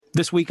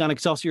This week on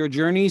Excelsior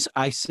Journeys,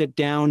 I sit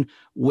down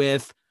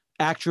with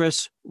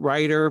actress,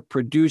 writer,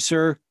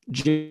 producer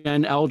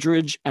Jen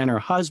Eldredge and her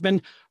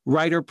husband,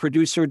 writer,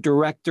 producer,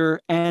 director,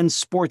 and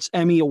Sports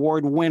Emmy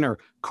Award winner,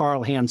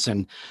 Carl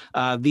Hansen.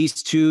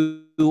 These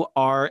two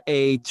are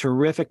a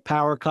terrific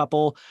power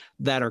couple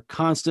that are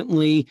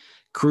constantly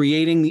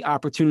creating the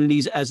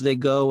opportunities as they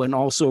go and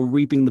also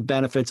reaping the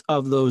benefits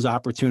of those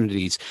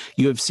opportunities.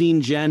 You have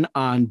seen Jen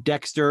on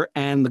Dexter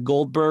and the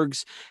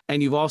Goldbergs,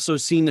 and you've also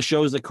seen the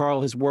shows that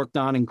Carl has worked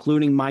on,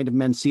 including Mind of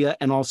Mencia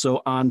and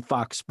also on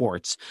Fox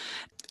Sports.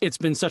 It's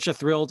been such a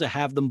thrill to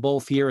have them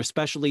both here,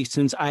 especially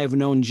since I have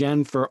known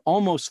Jen for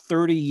almost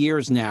 30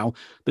 years now.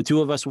 The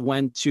two of us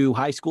went to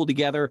high school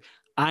together.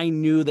 I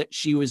knew that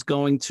she was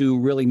going to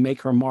really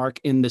make her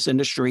mark in this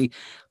industry.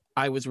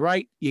 I was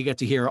right. You get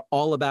to hear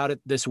all about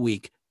it this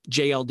week.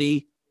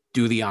 JLD,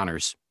 do the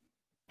honors.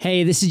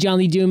 Hey, this is John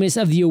Lee Dumas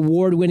of the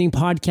award-winning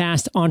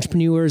podcast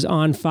Entrepreneurs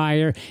on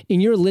Fire,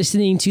 and you're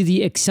listening to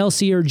the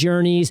Excelsior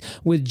Journeys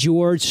with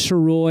George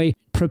Sirois.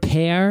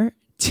 Prepare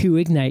to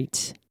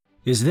ignite.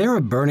 Is there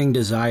a burning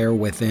desire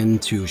within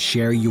to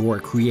share your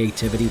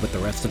creativity with the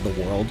rest of the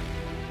world?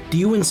 Do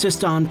you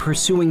insist on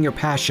pursuing your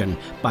passion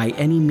by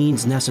any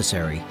means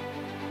necessary?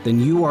 Then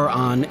you are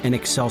on an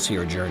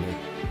Excelsior journey,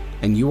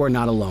 and you are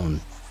not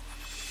alone.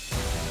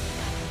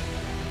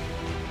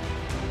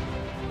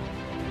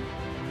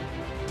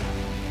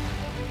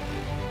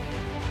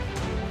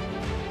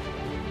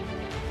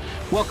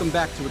 Welcome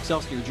back to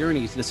Excelsior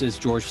Journeys. This is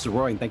George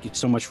Sirois, and thank you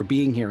so much for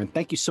being here. And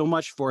thank you so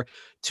much for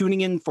tuning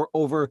in for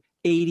over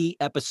 80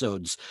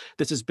 episodes.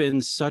 This has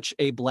been such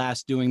a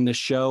blast doing this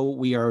show.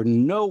 We are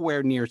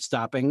nowhere near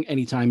stopping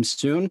anytime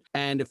soon.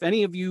 And if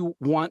any of you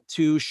want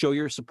to show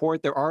your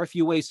support, there are a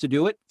few ways to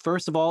do it.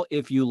 First of all,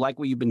 if you like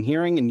what you've been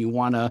hearing and you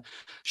want to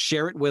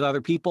share it with other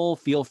people,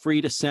 feel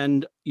free to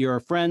send your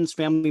friends,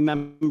 family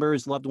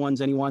members, loved ones,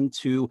 anyone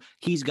to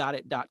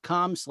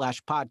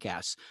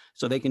he'sgotit.com/podcasts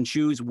so they can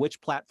choose which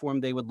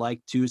platform they would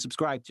like to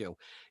subscribe to.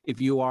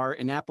 If you are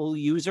an Apple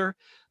user,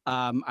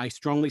 I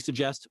strongly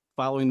suggest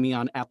following me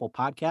on Apple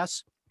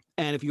Podcasts.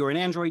 And if you're an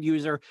Android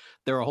user,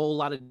 there are a whole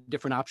lot of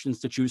different options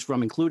to choose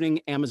from, including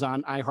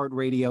Amazon,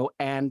 iHeartRadio,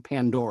 and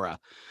Pandora.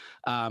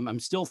 I'm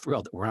still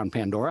thrilled that we're on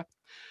Pandora.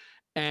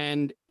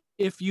 And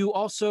if you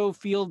also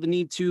feel the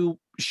need to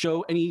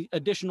show any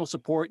additional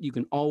support, you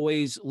can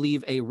always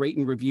leave a rate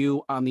and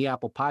review on the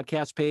Apple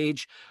Podcast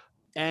page.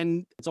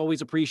 And it's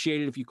always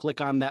appreciated if you click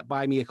on that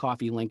Buy Me a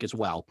Coffee link as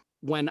well.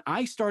 When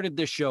I started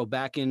this show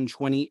back in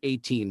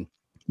 2018,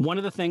 one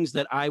of the things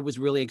that I was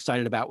really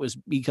excited about was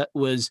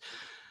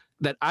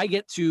that I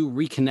get to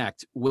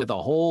reconnect with a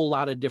whole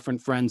lot of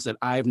different friends that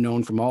I've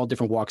known from all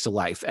different walks of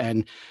life.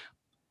 And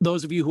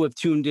those of you who have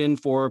tuned in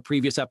for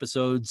previous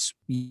episodes,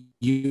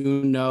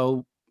 you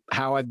know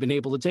how I've been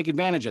able to take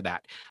advantage of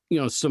that.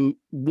 You know, some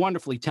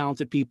wonderfully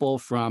talented people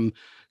from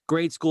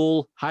grade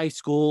school, high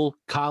school,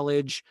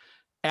 college,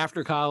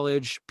 after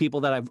college, people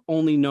that I've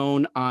only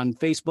known on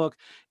Facebook.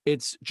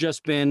 It's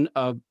just been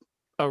a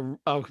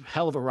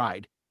hell of a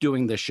ride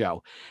doing this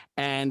show.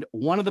 And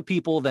one of the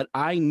people that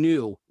I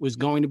knew was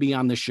going to be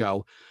on the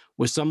show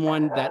was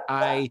someone that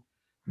I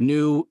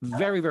knew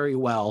very, very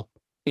well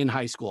in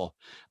high school.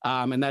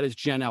 And that is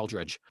Jen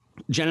Eldredge.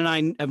 Jen and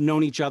I have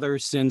known each other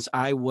since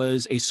I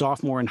was a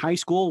sophomore in high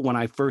school when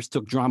I first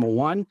took Drama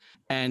 1.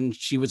 And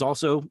she was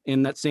also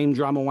in that same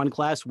Drama 1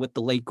 class with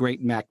the late,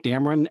 great Mac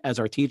Dameron as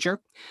our teacher.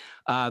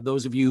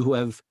 Those of you who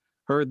have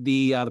heard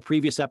the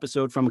previous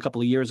episode from a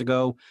couple of years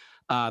ago,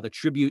 the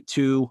tribute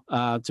to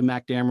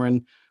Mac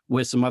Dameron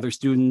with some other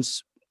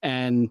students.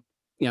 And,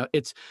 you know,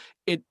 it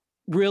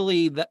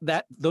really,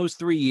 that those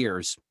 3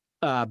 years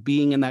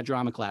being in that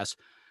drama class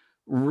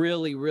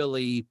really,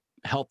 really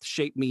helped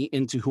shape me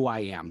into who I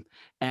am.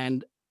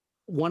 And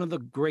one of the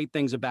great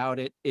things about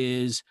it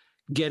is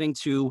getting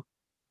to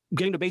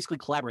basically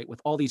collaborate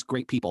with all these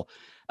great people.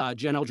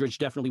 Jen Eldredge,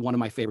 definitely one of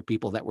my favorite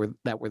people that were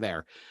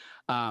there.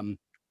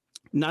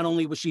 Not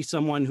only was she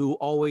someone who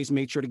always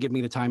made sure to give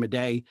me the time of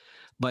day,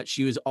 but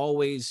she was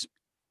always,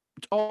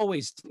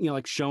 you know,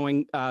 like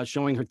showing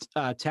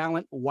her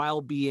talent while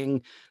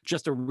being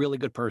just a really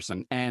good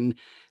person. And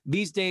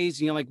these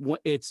days, you know, like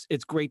it's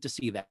great to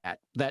see that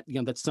you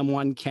know, that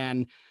someone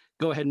can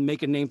go ahead and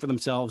make a name for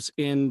themselves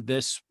in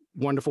this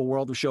wonderful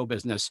world of show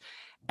business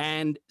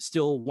and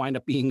still wind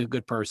up being a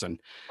good person.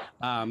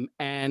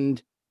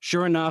 And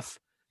sure enough,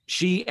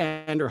 she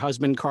and her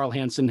husband, Carl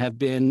Hansen, have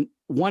been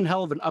one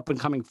hell of an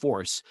up-and-coming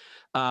force,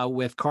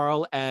 with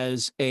Carl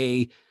as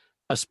a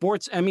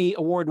Sports Emmy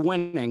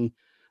Award-winning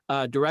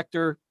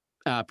director,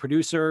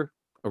 producer,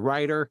 a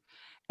writer,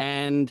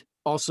 and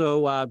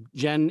also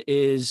Jen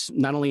is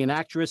not only an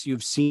actress.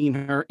 You've seen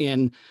her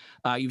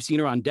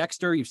on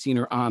Dexter. You've seen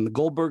her on the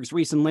Goldbergs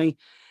recently.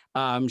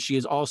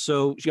 She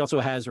also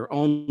has her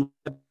own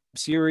web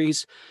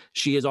series.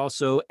 She is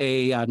also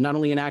not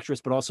only an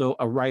actress, but also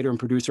a writer and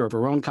producer of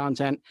her own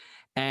content.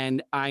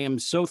 And I am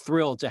so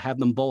thrilled to have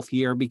them both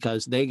here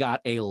because they got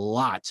a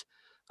lot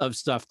of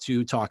stuff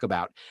to talk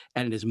about.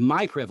 And it is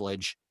my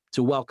privilege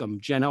to welcome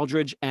Jen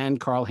Eldredge and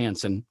Carl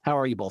Hansen. How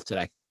are you both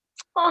today?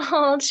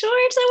 Oh, George,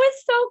 that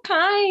was so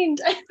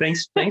kind.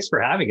 Thanks for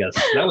having us.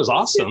 That was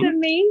awesome. It's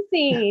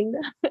amazing.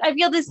 I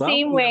feel the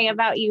same way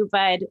about you,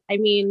 bud. I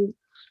mean,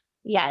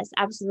 yes,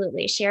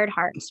 absolutely. Shared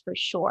hearts for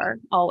sure.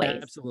 Always.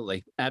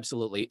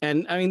 Absolutely.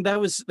 And I mean,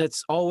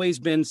 that's always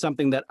been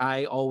something that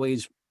I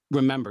always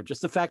remember.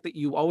 Just the fact that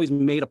you always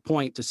made a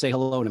point to say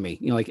hello to me,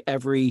 like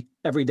every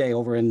day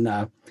over in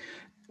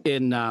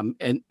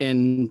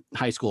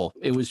high school.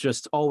 It was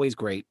just always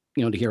great,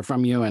 to hear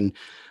from you, and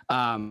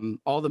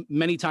all the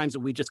many times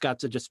that we just got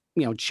to just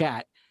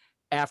chat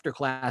after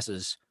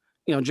classes,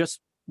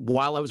 just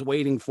while I was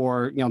waiting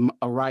for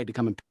a ride to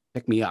come and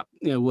pick me up.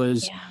 It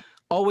was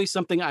always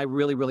something I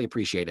really, really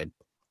appreciated.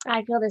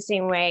 I feel the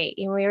same way.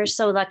 We were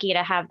so lucky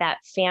to have that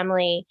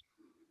family,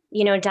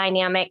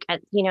 dynamic,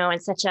 in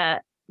such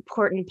a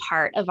important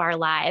part of our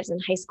lives.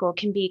 And high school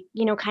can be,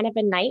 kind of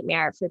a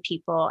nightmare for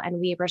people.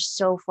 And we were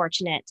so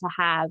fortunate to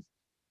have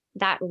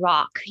that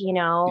rock,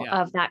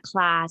 of that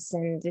class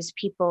and those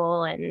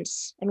people. And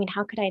I mean,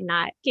 how could I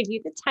not give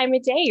you the time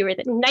of day? You were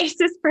the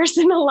nicest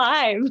person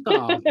alive.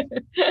 Oh,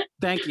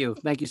 thank you.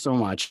 Thank you so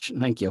much.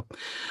 Thank you.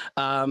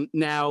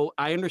 Now,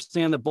 I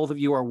understand that both of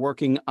you are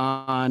working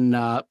on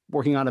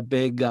a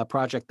big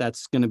project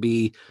that's going to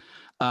be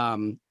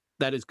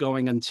that is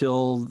going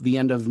until the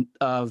end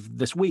of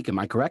this week. Am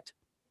I correct?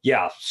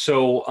 Yeah.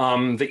 So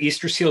the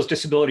Easter Seals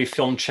Disability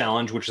Film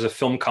Challenge, which is a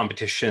film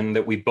competition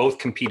that we both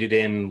competed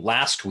in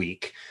last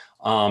week.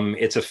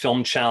 It's a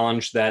film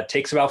challenge that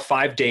takes about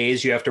 5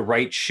 days. You have to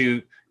write,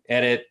 shoot,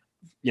 edit,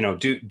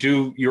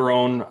 do your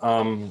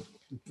own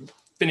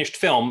finished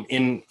film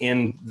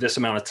in this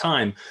amount of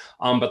time.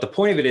 But the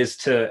point of it is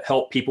to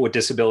help people with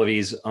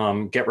disabilities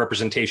get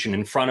representation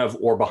in front of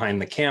or behind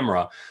the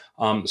camera.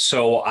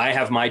 So I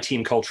have my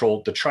team,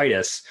 Cultural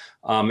Detritus,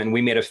 and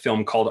we made a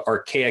film called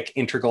Archaic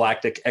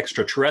Intergalactic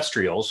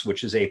Extraterrestrials,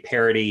 which is a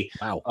parody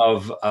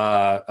of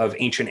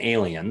Ancient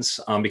Aliens,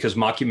 because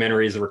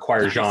mockumentaries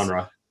require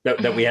genre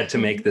that we had to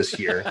make this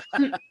year.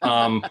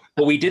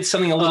 But we did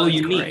something a little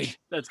unique. Great.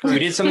 That's great. We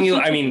did something,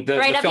 I mean,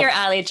 right the up film, your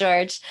alley,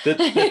 George. the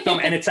film,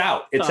 and it's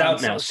out. It's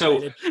out now. So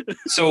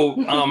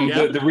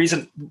the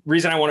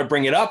reason I want to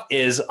bring it up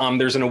is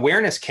there's an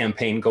awareness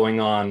campaign going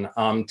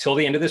on till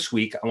the end of this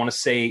week. I want to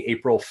say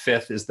April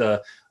 5th is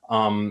the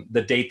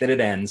date that it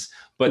ends,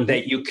 but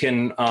that you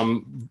can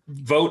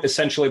vote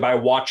essentially by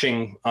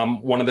watching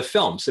one of the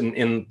films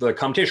in the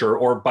competition,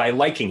 or by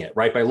liking it,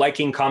 right? By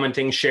liking,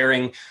 commenting,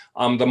 sharing.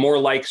 The more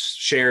likes,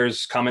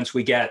 shares, comments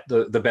we get,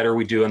 the better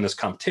we do in this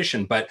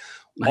competition. But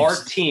our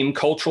team,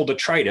 Cultural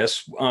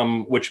Detritus,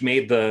 which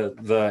made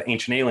the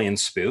Ancient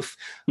Aliens spoof,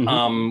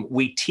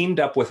 we teamed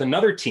up with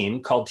another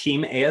team called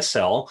Team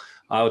ASL,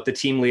 with the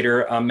team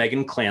leader,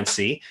 Megan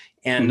Clancy.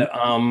 And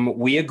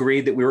we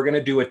agreed that we were going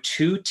to do a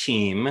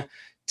 2-team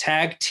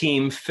tag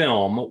team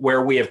film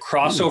where we have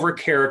crossover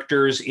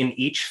characters in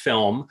each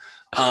film.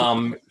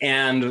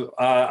 And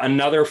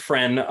another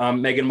friend,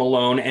 Megan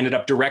Malone, ended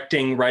up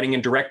writing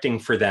and directing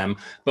for them.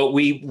 But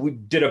we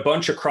did a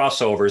bunch of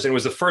crossovers. And it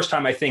was the first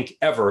time, I think,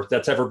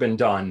 that's ever been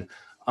done.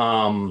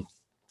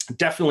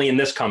 Definitely in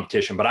this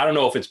competition, but I don't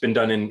know if it's been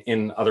done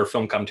in other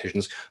film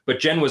competitions. But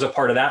Jen was a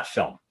part of that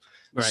film.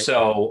 Right.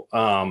 So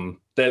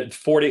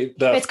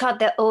it's called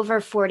the Over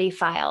 40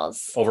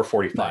 Files. Over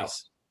 40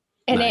 Files.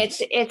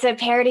 Nice. And it's a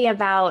parody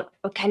about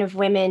kind of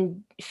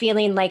women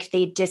feeling like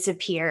they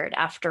disappeared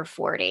after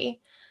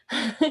 40.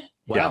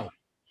 Wow.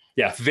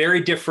 Yeah, very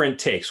different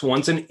takes.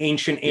 One's an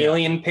Ancient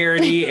Alien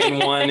parody, and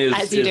one is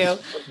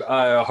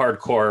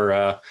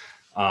hardcore.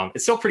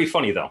 It's still pretty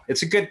funny though.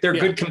 They're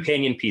good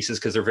companion pieces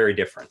because they're very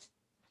different.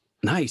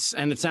 Nice.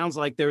 And it sounds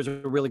like there's a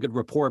really good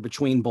rapport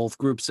between both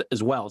groups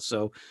as well.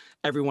 So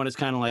everyone is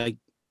kind of like,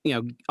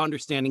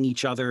 understanding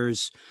each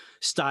other's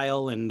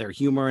style and their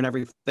humor and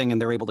everything, and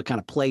they're able to kind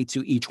of play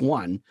to each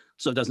one.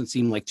 So it doesn't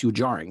seem like too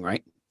jarring,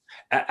 right?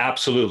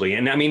 Absolutely.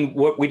 And I mean,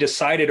 what we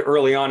decided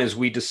early on is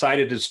we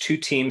decided as 2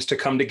 teams to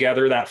come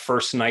together that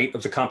first night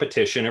of the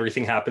competition.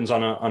 Everything happens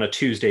on a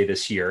Tuesday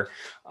this year.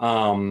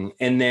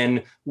 And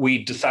then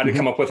we decided to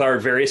come up with our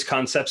various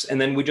concepts,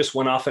 and then we just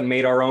went off and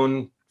made our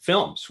own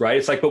films, right?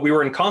 It's like, but we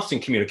were in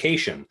constant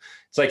communication.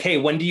 It's like, hey,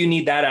 when do you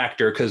need that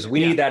actor? Because we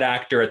need that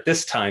actor at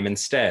this time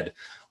instead.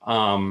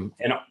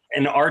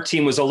 And our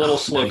team was a little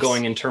slow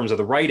going in terms of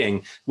the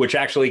writing, which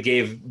actually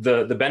gave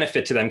the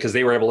benefit to them because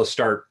they were able to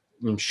start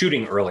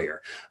shooting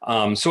earlier.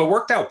 So it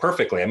worked out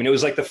perfectly. I mean, it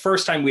was like the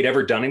first time we'd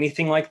ever done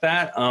anything like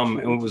that.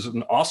 It was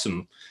an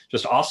awesome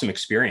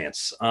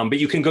experience. But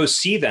you can go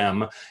see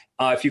them.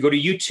 If you go to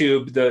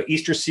YouTube, the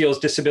Easter Seals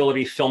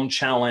Disability Film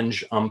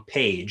Challenge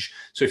page.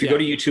 So if you go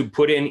to YouTube,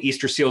 put in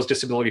Easter Seals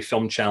Disability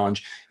Film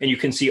Challenge, and you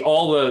can see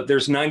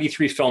there's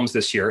 93 films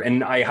this year.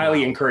 And I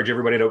highly encourage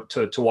everybody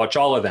to watch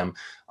all of them.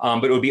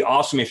 But it would be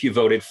awesome if you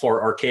voted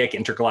for Archaic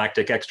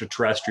Intergalactic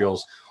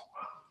Extraterrestrials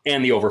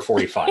and the Over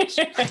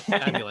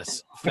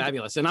 45s.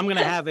 Fabulous. And I'm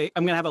gonna have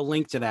a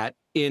link to that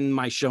in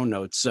my show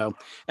notes, so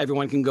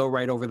everyone can go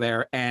right over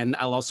there. And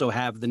I'll also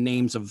have the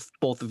names of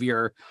both of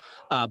your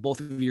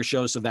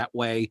shows, so that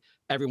way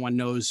everyone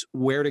knows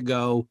where to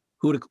go,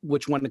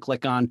 which one to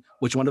click on,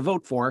 which one to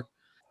vote for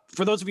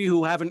for those of you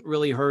who haven't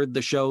really heard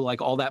the show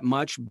like all that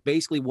much,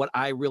 basically what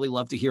I really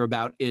love to hear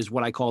about is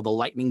what I call the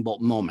lightning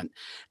bolt moment.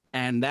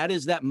 And that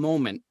is that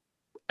moment,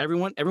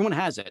 everyone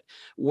has it,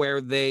 where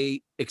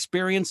they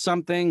experience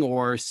something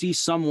or see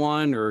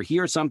someone or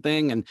hear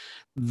something, and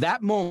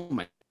that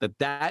moment,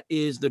 that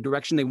is the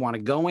direction they want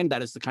to go in.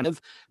 That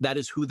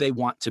is who they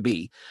want to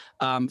be.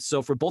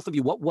 So for both of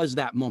you, what was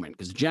that moment?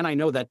 Because Jen, I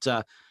know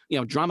that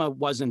drama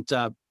wasn't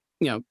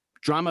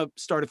drama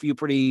started for you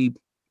pretty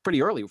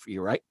early for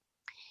you, right?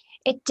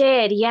 It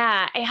did,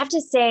 yeah. I have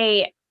to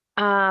say,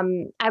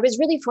 I was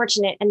really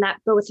fortunate in that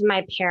both of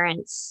my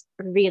parents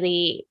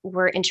really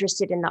were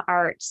interested in the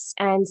arts,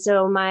 and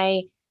so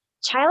my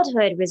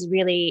childhood was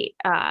really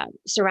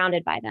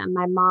surrounded by them.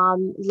 My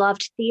mom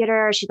loved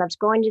theater. She loved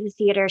going to the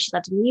theater. She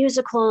loved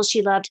musicals.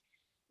 She loved,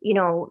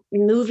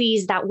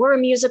 movies that were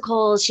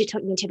musicals. She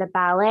took me to the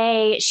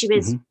ballet. She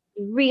was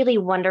really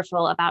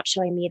wonderful about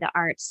showing me the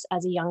arts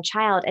as a young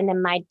child. And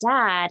then my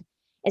dad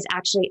is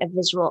actually a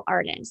visual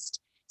artist.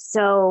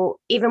 So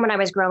even when I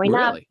was growing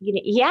up, he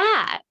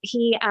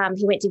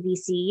went to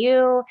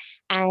VCU,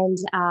 and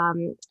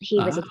he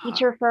was a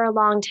teacher for a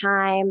long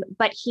time,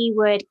 but he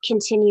would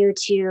continue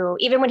to,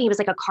 even when he was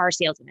like a car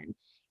salesman,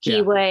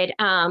 he would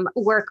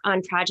work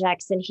on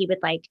projects, and he would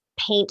like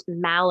paint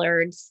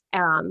mallards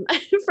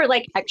for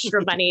like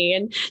extra money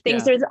and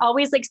things. There's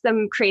always like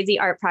some crazy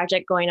art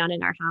project going on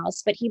in our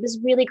house, but he was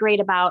really great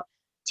about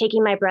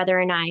taking my brother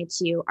and I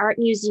to art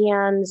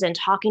museums and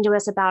talking to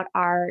us about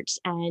art,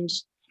 and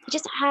he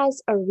just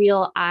has a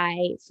real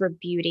eye for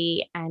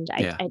beauty. And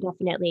I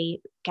definitely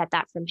get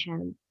that from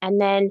him. And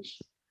then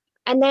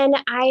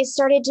I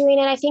started doing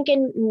it, I think,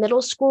 in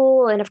middle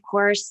school. And of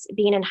course,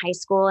 being in high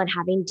school and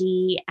having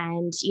Dee,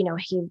 and,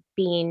 he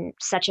being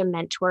such a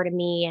mentor to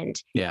me.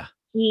 And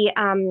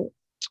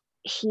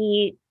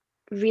he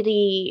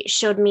really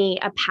showed me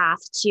a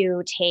path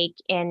to take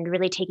in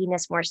really taking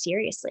this more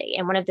seriously.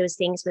 And one of those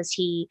things was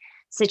he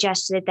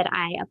suggested that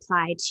I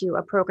apply to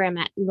a program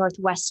at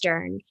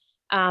Northwestern.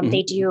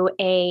 They do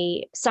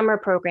a summer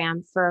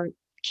program for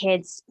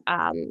kids.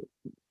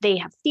 They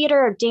have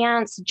theater,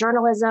 dance,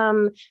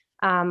 journalism,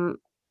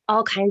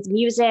 all kinds of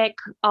music,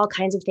 all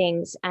kinds of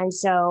things. And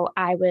so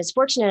I was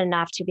fortunate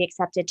enough to be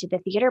accepted to the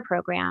theater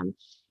program.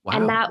 Wow.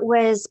 And that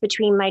was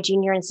between my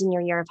junior and senior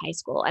year of high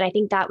school. And I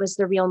think that was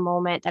the real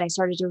moment that I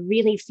started to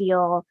really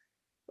feel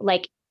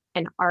like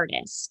an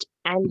artist,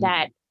 and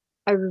that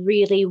I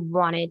really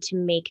wanted to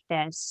make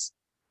this,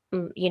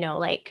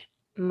 like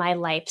my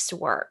life's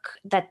work,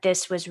 that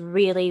this was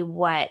really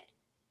what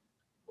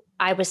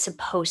I was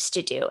supposed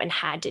to do and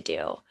had to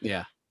do.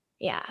 Yeah.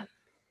 Yeah.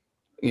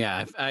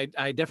 Yeah,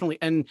 I definitely,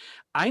 and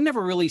I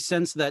never really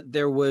sensed that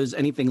there was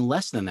anything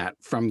less than that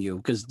from you,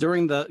 because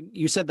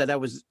you said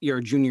that was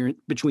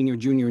between your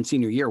junior and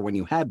senior year when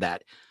you had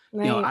that.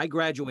 Right. I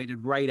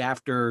graduated right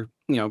after,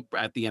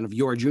 at the end of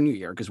your junior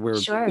year, because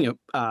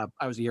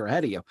I was a year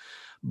ahead of you.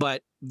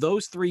 But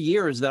those 3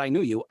 years that I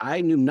knew you,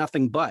 I knew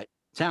nothing but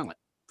talent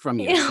from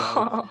you.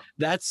 So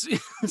that's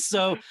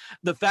so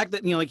the fact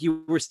that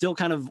you were still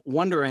kind of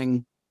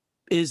wondering,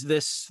 is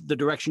this the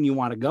direction you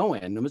want to go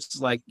in? And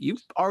it's like,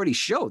 you've already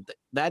showed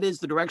that is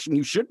the direction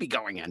you should be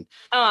going in.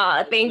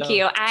 Oh, thank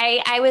you.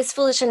 I was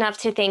foolish enough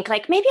to think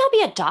like, maybe I'll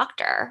be a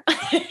doctor.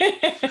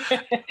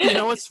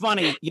 What's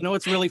funny?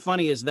 What's really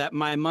funny is that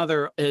my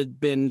mother had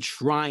been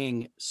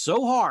trying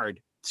so hard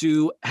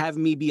to have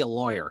me be a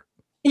lawyer.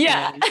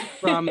 Yeah. And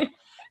from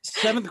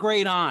 7th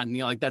grade on,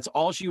 that's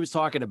all she was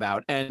talking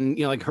about. And,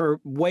 her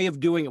way of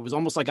doing it was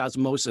almost like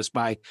osmosis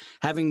by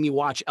having me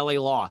watch LA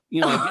Law,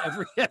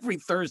 every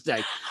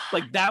Thursday.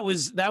 Like that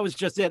was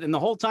just it. And the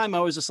whole time I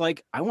was just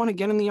like, I want to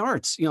get in the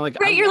arts,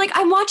 right. You're like,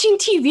 I'm watching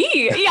TV.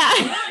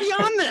 Yeah.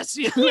 Beyond this.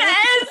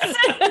 Yes.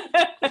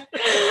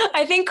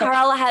 I think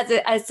Carl has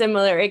a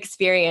similar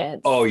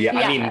experience. Oh yeah.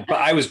 I mean, but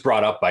I was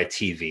brought up by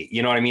TV,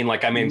 you know what I mean?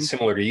 Like,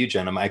 similar to you,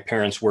 Jenna, my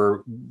parents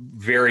were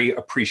very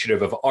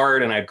appreciative of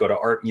art, and I'd go to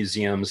art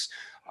museums.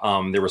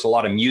 There was a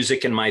lot of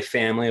music in my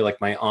family.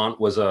 Like my aunt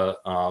was a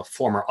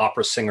former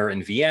opera singer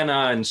in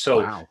Vienna. And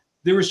so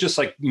there was just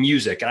like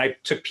music, and I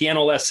took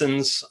piano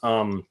lessons.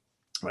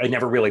 I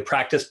never really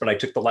practiced, but I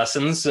took the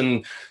lessons,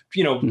 and,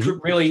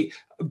 really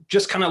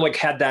just kind of like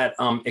had that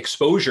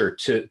exposure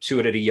to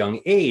it at a young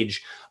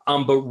age.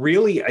 But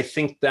really, I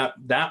think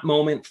that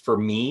moment for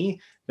me,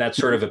 that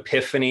sort of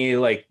epiphany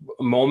like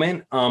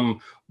moment,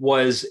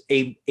 was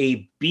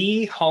a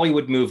B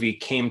Hollywood movie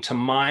came to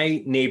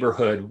my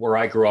neighborhood where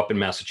I grew up in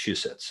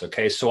Massachusetts.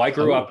 Okay. So I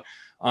grew up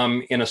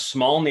in a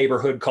small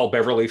neighborhood called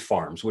Beverly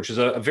Farms, which is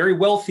a very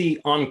wealthy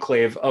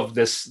enclave of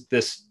this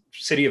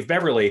city of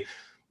Beverly.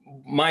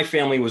 My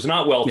family was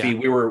not wealthy.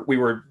 Yeah. We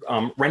were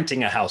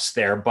renting a house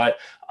there, but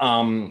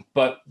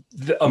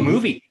a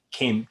movie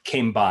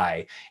came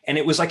by, and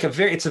it was like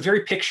it's a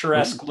very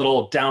picturesque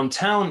little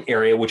downtown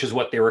area, which is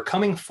what they were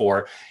coming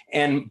for.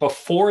 And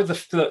before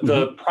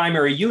the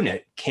primary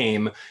unit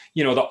came,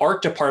 the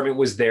art department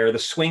was there, the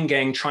swing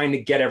gang trying to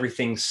get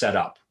everything set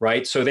up,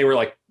 right? So they were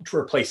like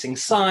replacing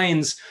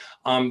signs.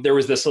 There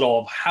was this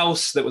little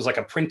house that was like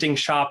a printing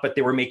shop, but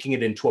they were making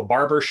it into a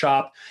barber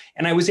shop.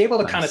 And I was able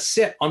to kind of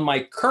sit on my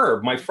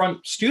curb, my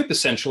front stoop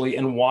essentially,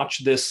 and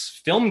watch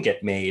this film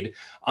get made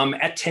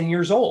at 10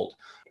 years old.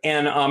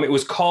 And it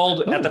was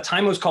called, at the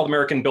time it was called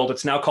American Build.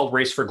 It's now called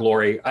Race for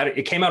Glory.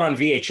 It came out on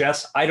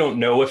VHS. I don't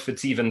know if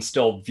it's even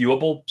still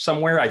viewable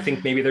somewhere. I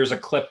think maybe there's a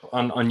clip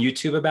on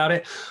YouTube about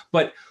it.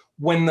 But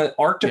when the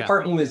art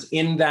department was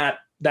in that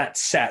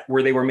set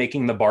where they were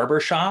making the barber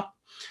shop,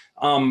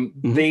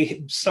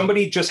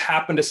 somebody just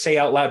happened to say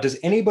out loud, does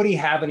anybody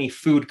have any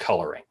food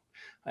coloring?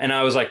 And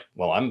I was like,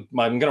 well, I'm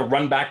going to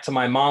run back to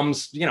my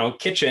mom's,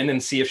 kitchen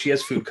and see if she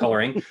has food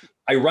coloring.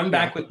 I run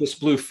back with this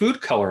blue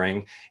food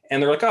coloring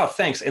and they're like, oh,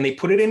 thanks. And they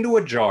put it into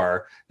a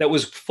jar that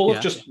was full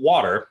of just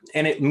water,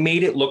 and it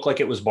made it look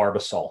like it was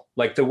Barbasol.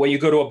 Like the way you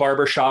go to a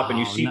barber shop and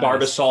you see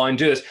Barbasol and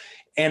do this.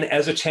 And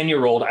as a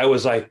 10-year-old, I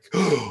was like,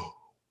 oh,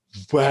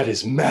 that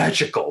is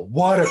magical.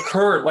 What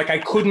occurred? Like I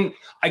couldn't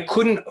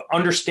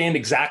understand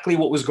exactly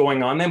what was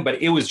going on then,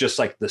 but it was just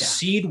like the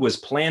seed was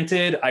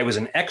planted. I was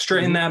an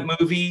extra in that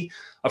movie.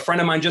 A friend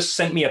of mine just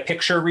sent me a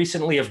picture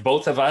recently of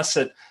both of us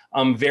at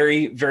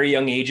very, very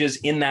young ages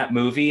in that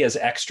movie as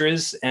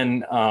extras.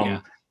 And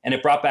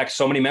it brought back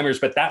so many memories,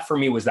 but that for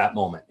me was that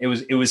moment. It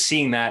was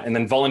seeing that and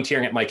then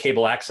volunteering at my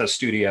cable access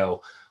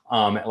studio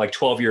at like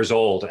 12 years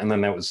old. And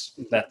then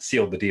that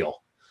sealed the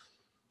deal.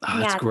 Oh,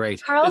 that's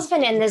great. Carl's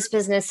been in this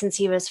business since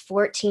he was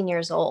 14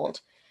 years old.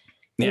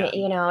 Yeah.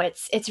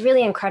 It's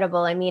really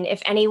incredible. I mean,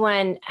 if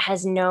anyone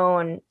has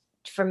known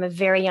from a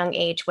very young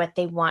age what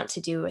they want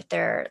to do with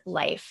their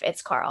life,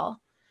 it's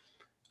Carl.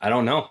 I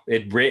don't know.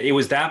 It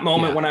was that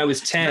moment when I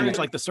was 10. It's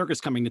like the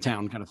circus coming to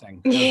town kind of thing.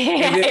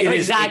 It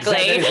is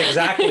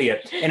exactly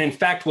it. And in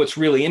fact, what's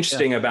really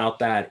interesting about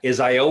that is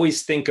I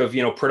always think of,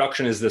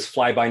 production as this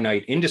fly by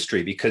night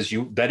industry, because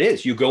you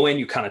go in,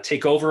 you kind of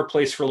take over a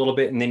place for a little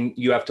bit, and then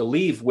you have to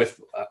leave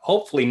with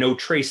hopefully no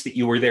trace that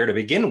you were there to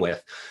begin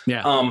with.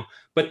 Yeah.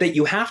 But that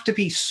you have to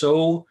be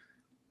so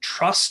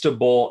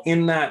trustable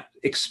in that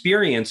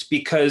experience,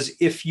 because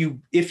if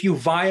you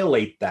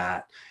violate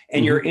that,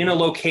 and you're in a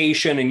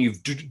location and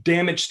you've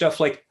damaged stuff,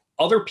 like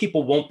other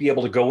people won't be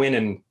able to go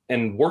in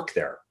and work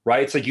there,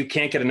 right? It's like you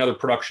can't get another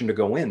production to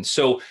go in.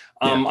 So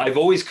I've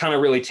always kind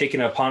of really taken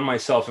it upon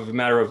myself of a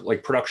matter of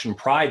like production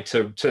pride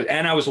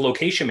and I was a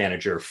location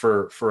manager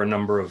for a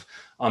number of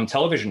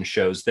television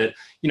shows that,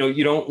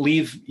 you don't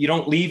leave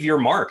your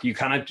mark. You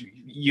kind of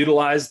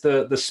utilize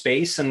the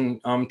space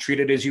and treat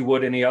it as you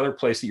would any other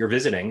place that you're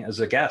visiting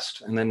as a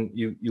guest. And then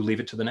you leave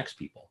it to the next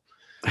people.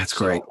 That's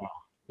great.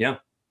 Yeah.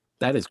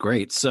 That is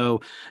great. So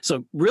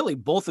really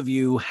both of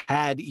you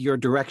had your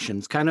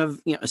directions kind of,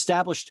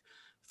 established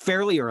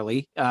fairly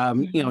early.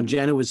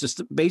 Jen, it was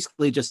just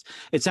basically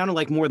it sounded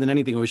like more than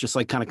anything, it was just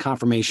like kind of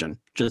confirmation,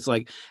 just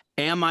like,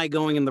 am I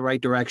going in the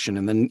right direction?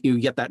 And then you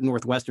get that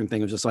Northwestern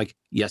thing. It was just like,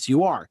 yes,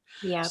 you are.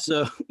 Yeah.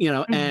 So,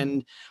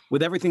 and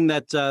with everything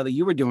that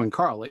you were doing,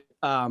 Carl,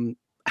 how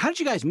did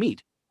you guys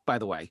meet, by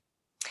the way?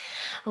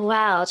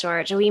 Well,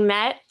 George, we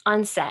met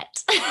on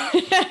set.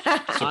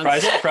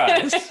 Surprise,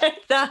 surprise.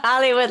 The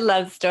Hollywood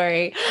love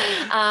story.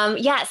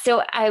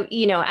 So I,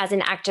 as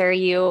an actor,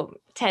 you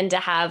tend to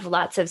have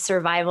lots of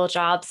survival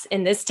jobs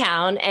in this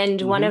town.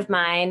 And one of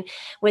mine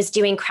was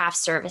doing craft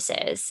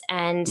services.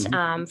 And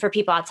for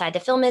people outside the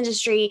film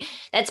industry,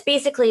 that's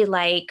basically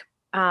like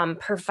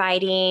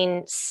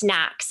providing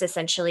snacks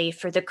essentially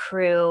for the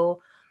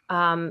crew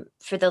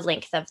for the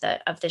length of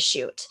the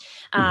shoot.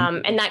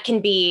 And that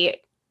can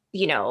be,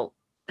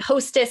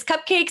 Hostess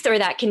cupcakes, or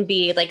that can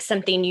be like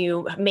something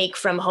you make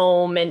from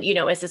home and,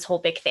 is this whole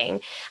big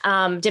thing,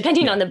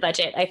 depending on the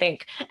budget, I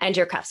think, and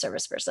your craft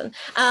service person.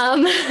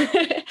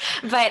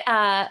 But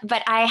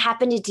I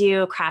happened to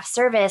do craft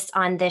service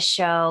on this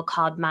show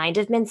called Mind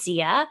of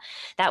Mencia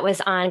that was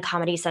on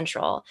Comedy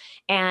Central.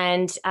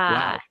 And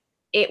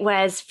it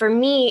was, for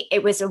me,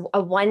 it was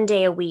a 1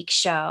 day a week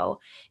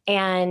show.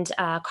 And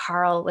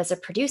Carl was a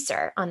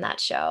producer on that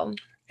show.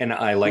 And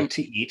I like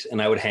to eat,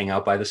 and I would hang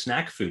out by the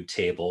snack food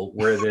table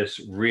where this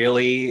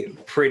really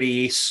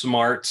pretty,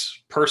 smart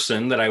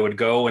person that I would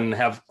go and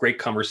have great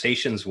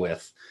conversations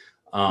with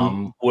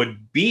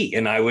would be.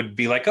 And I would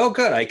be like, oh,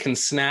 good, I can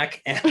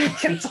snack and I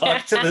can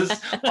talk to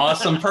this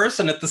awesome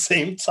person at the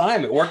same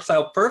time. It works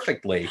out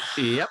perfectly.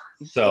 Yep.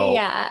 So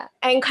yeah.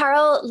 And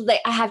Carl,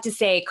 I have to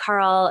say,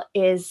 Carl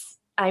is,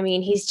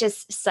 he's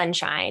just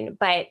sunshine,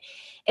 but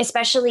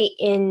especially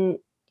in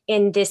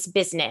this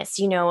business,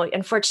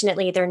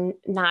 unfortunately, they're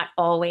not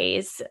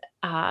always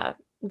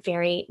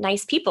very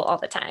nice people all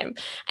the time.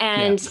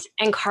 And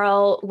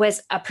Carl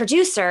was a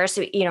producer,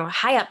 so,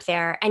 high up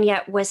there, and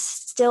yet was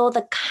still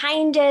the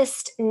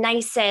kindest,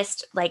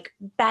 nicest, like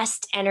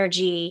best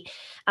energy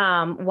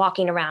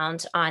walking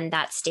around on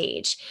that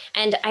stage.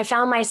 And I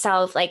found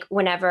myself like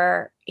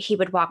whenever he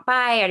would walk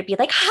by, I'd be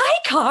like, hi,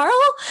 Carl.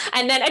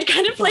 And then I'd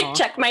kind of like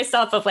check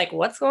myself of like,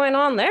 what's going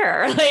on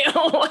there? Like,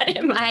 what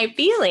am I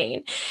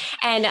feeling?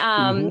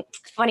 And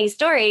funny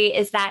story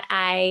is that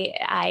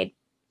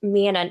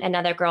me and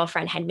another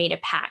girlfriend had made a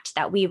pact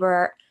that we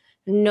were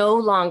no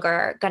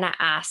longer going to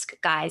ask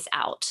guys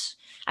out.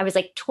 I was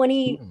like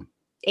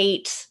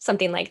 28,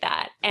 something like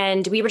that.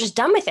 And we were just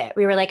done with it.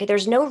 We were like,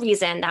 there's no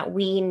reason that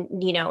we,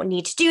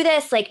 need to do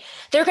this. Like,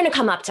 they're going to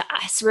come up to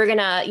us. We're going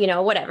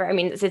to, whatever. I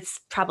mean,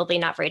 it's probably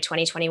not very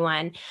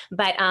 2021,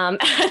 but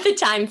at the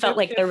time felt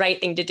like the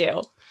right thing to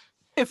do.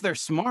 If they're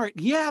smart,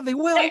 yeah, they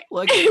will.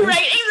 Like,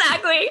 right,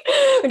 exactly.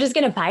 We're just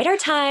going to bide our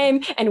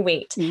time and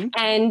wait.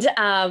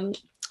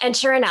 And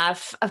sure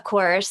enough, of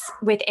course,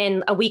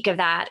 within a week of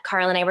that,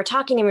 Carl and I were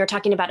talking, and we were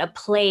talking about a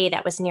play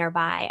that was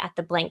nearby at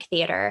the Blank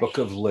Theater. Book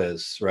of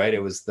Liz, right?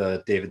 It was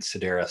the David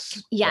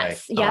Sedaris.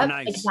 Yes. Play. Yep. Oh,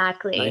 nice.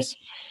 Exactly. Nice.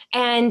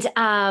 And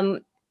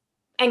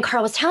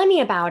Carl was telling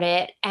me about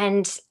it,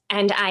 and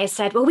I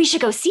said, well, we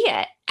should go see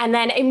it. And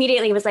then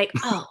immediately was like,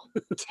 oh,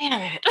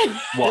 damn it.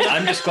 Well,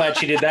 I'm just glad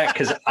she did that,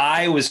 because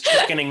I was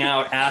chickening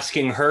out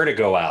asking her to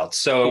go out.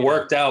 So it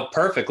worked out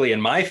perfectly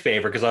in my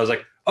favor, because I was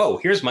like, oh,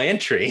 here's my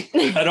entry.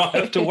 I don't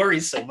have to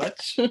worry so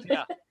much.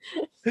 Yeah.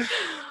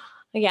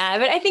 Yeah,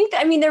 but I think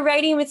the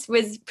writing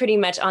was pretty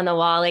much on the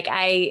wall. Like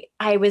I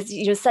was,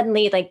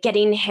 suddenly like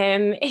getting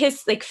him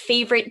his like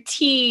favorite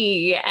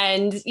tea,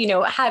 and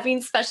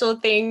having special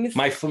things.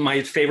 My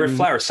favorite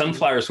flower,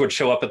 sunflowers, would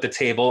show up at the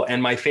table,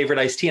 and my favorite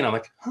iced tea, and I'm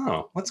like,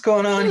 oh, what's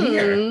going on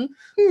here?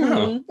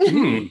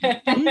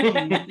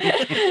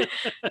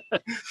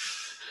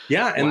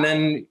 Yeah, and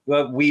then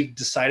we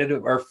decided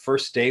our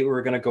first date we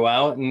were going to go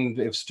out, and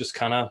it was just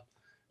kind of,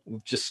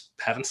 just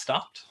haven't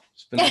stopped.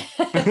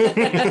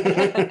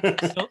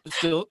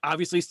 still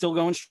obviously still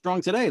going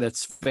strong today.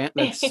 That's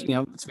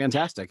it's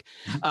fantastic.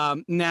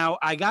 Now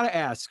I gotta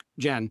ask,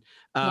 Jen.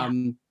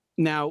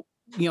 Now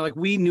like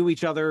we knew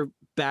each other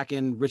back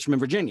in Richmond,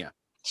 Virginia.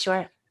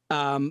 Sure.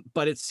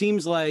 But it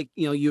seems like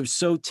you've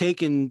so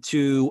taken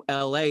to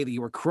LA that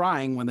you were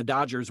crying when the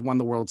Dodgers won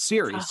the World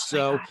Series. Oh,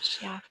 so, gosh,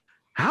 yeah.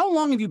 How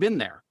long have you been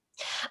there?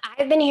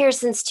 I've been here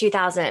since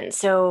 2000,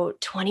 so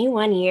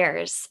 21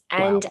 years,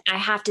 and wow. I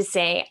have to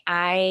say,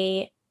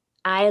 I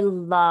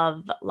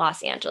love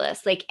Los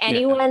Angeles. Like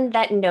anyone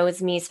that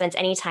knows me, spends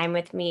any time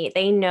with me,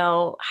 they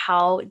know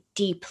how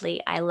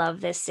deeply I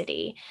love this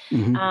city.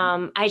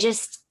 Mm-hmm.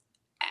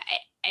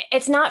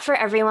 It's not for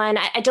everyone.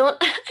 I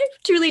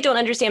truly don't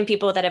understand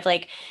people that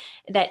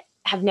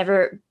have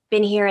never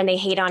been here and they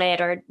hate on it,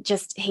 or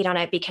just hate on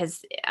it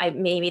because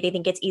maybe they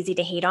think it's easy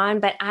to hate on.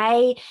 But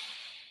I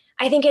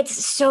think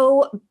it's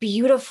so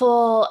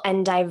beautiful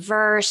and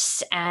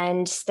diverse,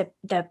 and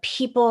the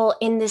people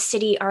in the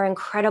city are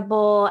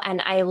incredible,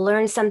 and I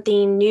learn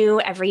something new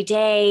every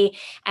day,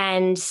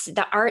 and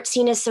the art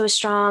scene is so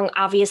strong,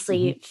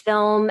 obviously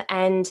film,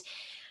 and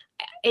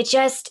it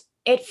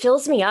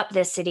fills me up,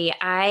 this city.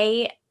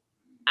 I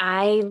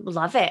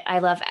love it. I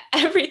love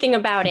everything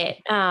about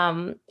it.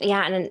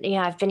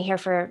 I've been here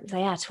for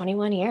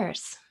 21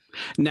 years.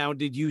 Now,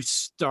 did you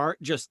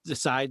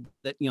decide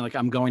that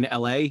I'm going to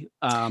LA?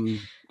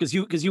 Because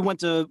you went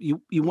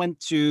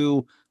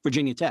to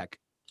Virginia Tech.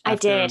 I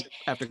did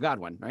after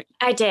Godwin, right?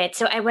 I did.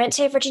 So I went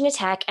to Virginia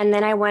Tech, and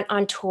then I went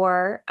on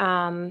tour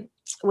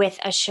with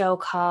a show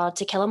called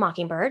To Kill a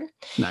Mockingbird.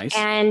 Nice.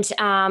 And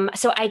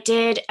so I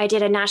did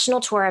a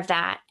national tour of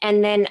that,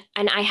 and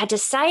I had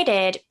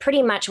decided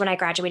pretty much when I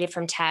graduated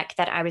from Tech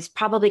that I was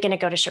probably going to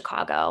go to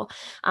Chicago.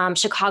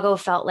 Chicago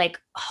felt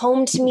like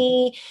home to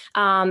me.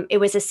 It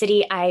was a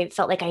city I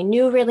felt like I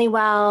knew really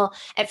well.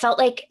 It felt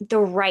like the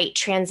right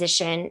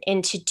transition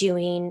into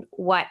doing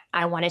what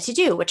I wanted to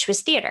do, which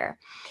was theater.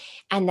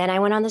 And then I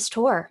went on this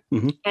tour,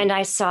 and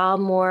I saw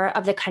more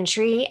of the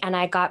country, and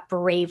I got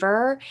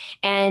braver.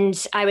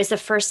 And I was not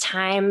the first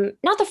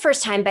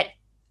time, but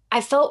I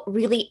felt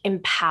really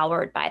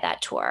empowered by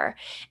that tour.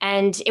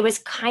 And it was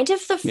kind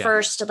of the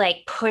first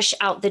push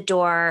out the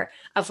door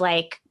of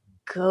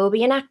go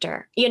be an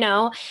actor,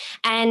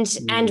 and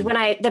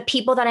when the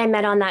people that I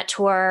met on that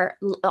tour,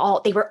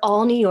 they were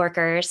all New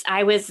Yorkers.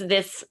 I was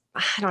this,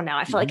 I don't know,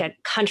 I felt like a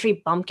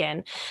country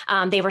bumpkin.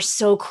 They were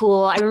so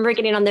cool. I remember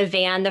getting on the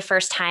van the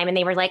first time, and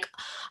they were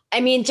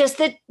just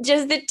the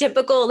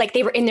typical,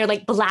 they were in their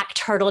black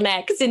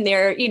turtlenecks and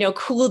their,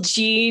 cool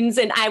jeans.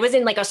 And I was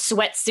in a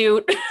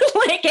sweatsuit,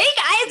 hey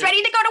guys,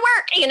 ready to go to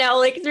work,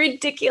 it's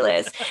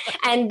ridiculous.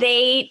 And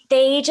I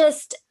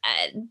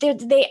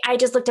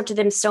just looked up to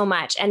them so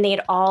much, and they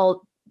had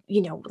all,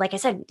 like I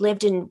said,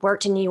 lived and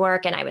worked in New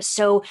York. And I was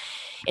so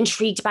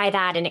intrigued by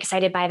that and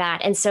excited by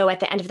that. And so at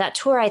the end of that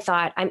tour, I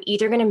thought, I'm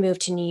either going to move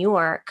to New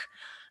York,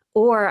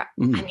 or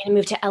I'm going to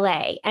move to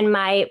LA. And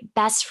my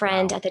best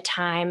friend at the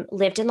time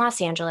lived in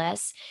Los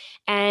Angeles.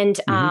 And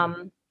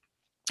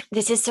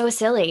this is so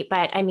silly,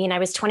 but I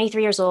was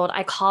 23 years old.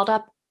 I called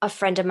up a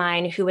friend of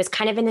mine who was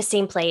kind of in the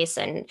same place,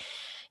 and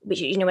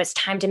it's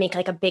time to make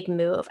a big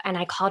move. And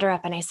I called her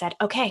up and I said,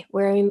 okay,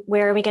 where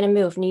are we going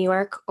to move? New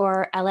York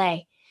or LA?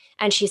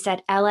 And she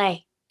said, LA.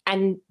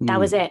 And that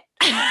was it.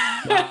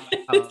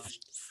 It's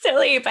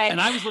silly, but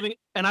and I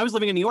was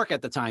living in New York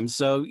at the time.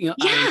 So, did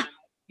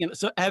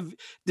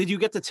you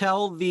get to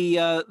tell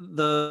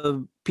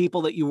the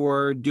people that you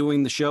were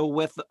doing the show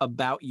with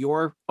about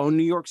your own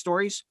New York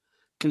stories,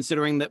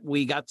 considering that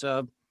we got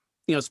to,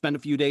 spend a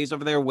few days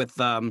over there with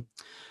Mr.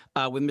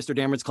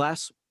 Dameron's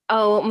class?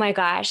 Oh my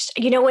gosh.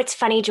 You know what's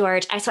funny,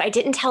 George? So I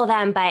didn't tell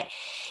them, but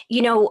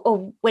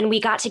when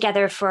we got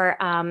together for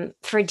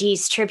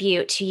Dee's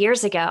tribute 2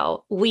 years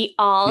ago, we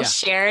all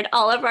shared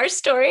all of our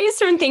stories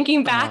from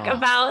thinking back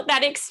about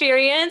that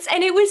experience.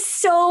 And it was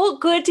so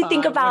good to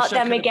think about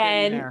them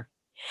again.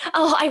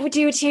 Oh, I would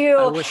do too.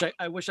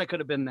 I wish I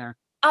could have been there.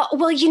 Oh,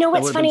 well, you know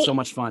what's funny? Been so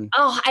much fun.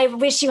 Oh, I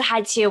wish you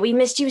had to. We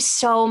missed you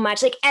so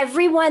much. Like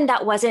everyone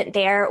that wasn't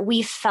there,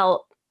 we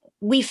felt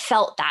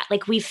that.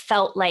 Like we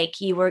felt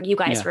like you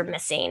guys were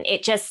missing.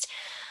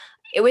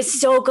 It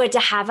was so good to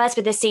have us,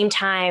 but at the same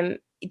time,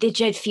 it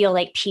did feel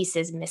like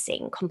pieces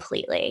missing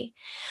completely.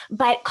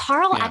 But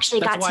Carl actually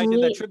got to meet. That's why I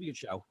did that tribute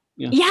show.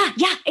 Yeah,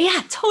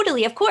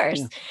 totally, of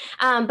course.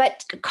 Yeah.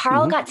 But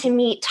Carl got to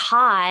meet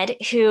Todd,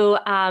 who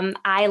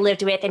I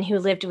lived with and who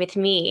lived with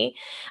me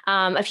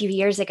a few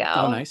years ago.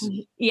 Oh, nice.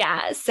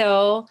 Yeah,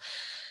 so.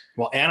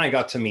 Well, and I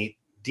got to meet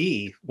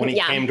Dee when he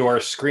came to our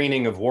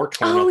screening of War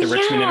Torn at the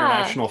Richmond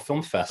International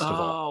Film Festival.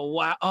 Oh,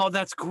 wow. Oh,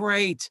 that's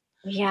great.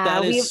 Yeah.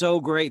 That is so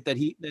great that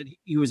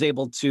you were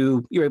able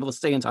to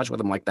stay in touch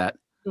with him like that.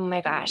 Oh my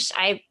gosh.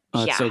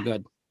 That's so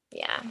good.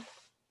 Yeah.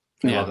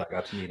 I love that I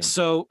got to meet him.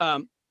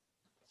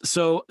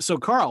 So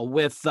Carl,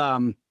 with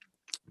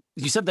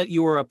you said that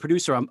you were a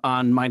producer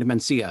on Mind of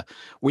Mencia.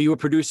 Were you a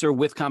producer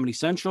with Comedy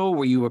Central?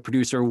 Were you a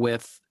producer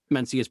with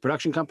Mencia's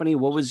production company?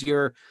 What was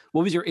your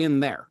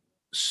in there?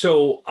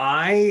 So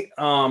I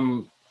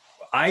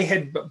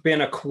had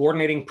been a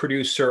coordinating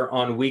producer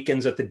on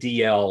Weekends at the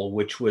DL,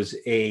 which was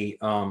a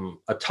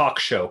talk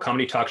show,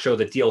 comedy talk show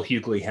that DL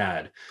Hughley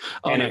had.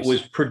 And nice. It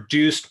was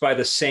produced by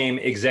the same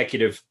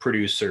executive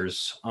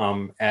producers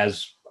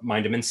as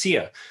Mind of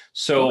Mencia.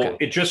 So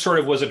it just sort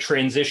of was a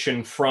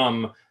transition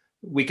from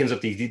Weekends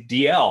at the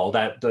DL,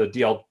 the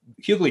DL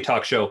Hughley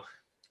talk show,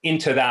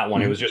 into that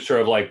one. It was just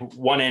sort of like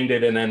one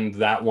ended and then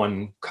that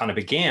one kind of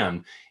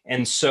began.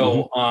 And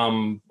so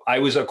I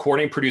was a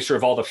coordinating producer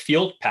of all the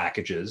field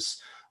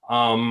packages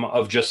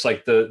of just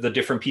like the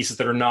different pieces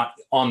that are not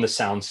on the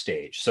sound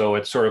stage. So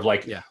it's sort of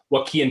like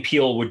what Key and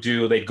Peele would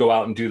do. They'd go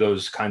out and do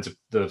those kinds of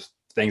the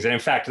things. And in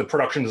fact, the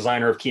production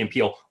designer of Key and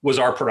Peele was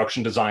our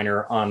production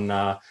designer on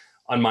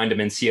Mind of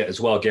Mencia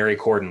as well, Gary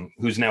Corden,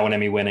 who's now an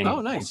Emmy-winning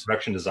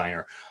production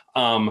designer.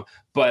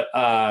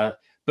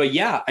 But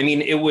yeah, I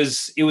mean, it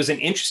was an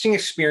interesting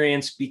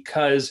experience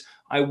because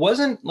I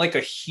wasn't like a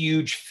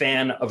huge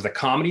fan of the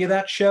comedy of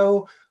that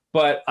show,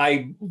 but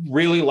I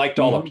really liked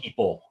all the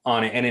people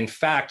on it. And in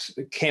fact,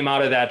 came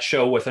out of that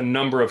show with a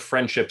number of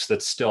friendships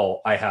that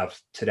still I have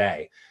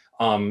today.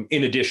 In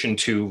addition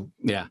to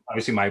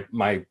obviously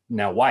my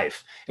now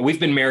wife. And we've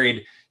been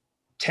married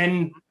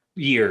 10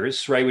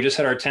 years, right? We just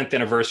had our 10th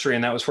anniversary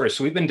and that was for us.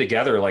 So we've been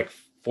together like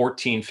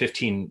 14,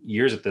 15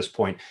 years at this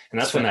point.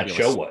 And that's when that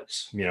show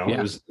was,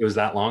 it was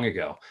that long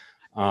ago.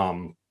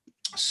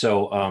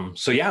 So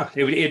yeah,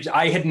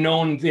 I had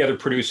known the other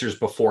producers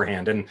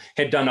beforehand and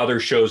had done other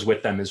shows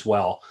with them as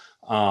well.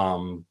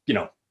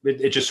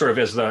 It just sort of,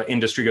 as the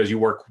industry goes, you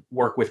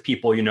work with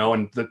people,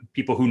 and the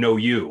people who know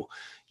you,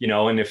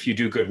 and if you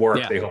do good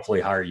work, they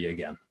hopefully hire you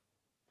again.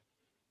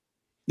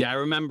 Yeah, I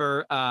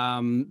remember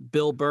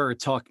Bill Burr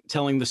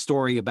telling the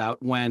story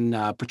about when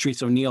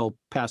Patrice O'Neal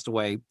passed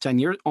away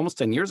almost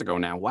 10 years ago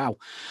now. Wow.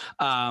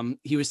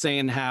 He was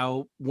saying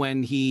how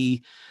when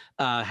he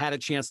had a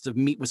chance to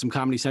meet with some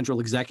Comedy Central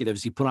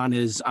executives, he put on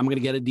his "I'm going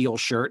to get a deal"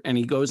 shirt and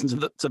he goes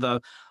into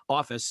the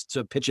office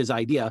to pitch his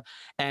idea.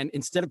 And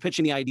instead of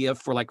pitching the idea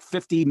for like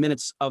 50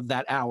 minutes of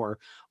that hour,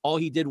 all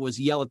he did was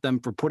yell at them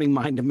for putting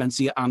Mind of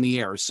Mencia on the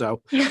air.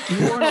 So you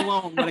weren't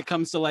alone when it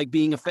comes to like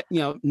being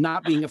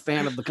not being a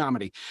fan of the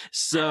comedy.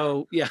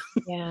 So yeah.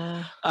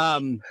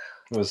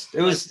 It was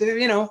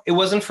it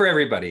wasn't for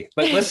everybody,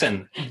 but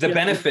listen, the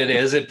benefit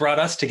is it brought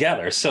us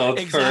together. So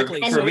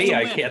for me,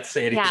 I can't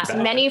say anything.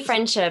 Yeah, many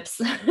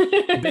friendships.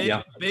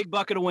 Big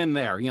bucket of win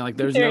there. Like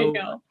there's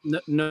no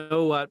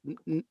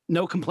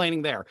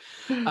complaining there.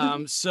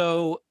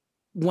 So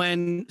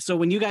when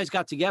you guys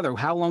got together,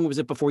 how long was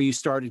it before you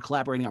started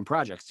collaborating on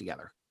projects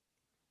together?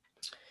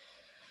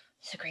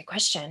 It's a great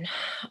question.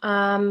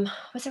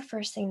 What's the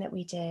first thing that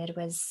we did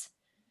was?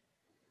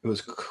 It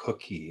was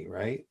Cookie,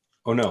 right?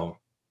 Oh no.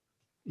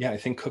 Yeah, I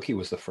think Cookie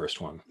was the first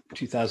one,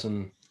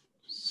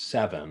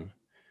 2007.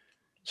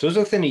 So it was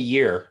within a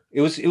year.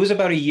 It was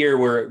about a year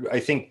where I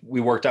think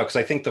we worked out, because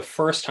I think the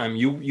first time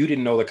you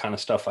didn't know the kind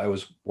of stuff I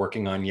was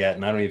working on yet,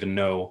 and I don't even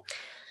know.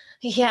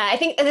 Yeah, I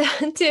think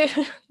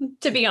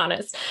to be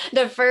honest,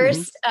 the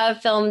first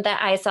film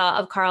that I saw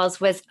of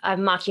Carl's was a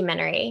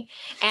mockumentary.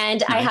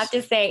 And nice. I have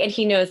to say, and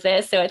he knows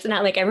this, so it's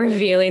not like I'm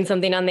revealing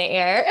something on the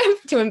air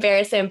to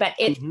embarrass him, but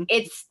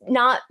it's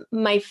not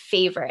my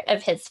favorite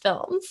of his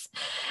films.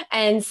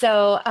 And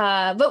so,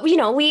 but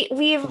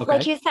we've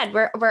like you said,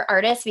 we're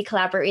artists, we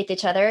collaborate with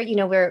each other,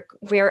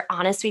 we're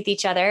honest with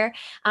each other.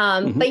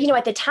 But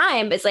at the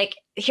time it's like,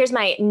 here's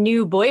my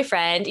new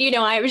boyfriend,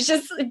 I was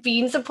just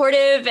being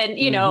supportive and,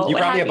 you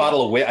brought me a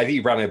bottle of, I think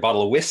you brought me a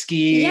bottle of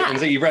whiskey. Yeah. And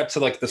so you brought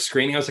to like the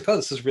screening. I was like, oh,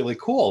 this is really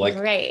cool. Like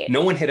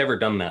no one had ever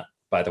done that,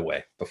 by the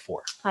way,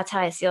 before. That's how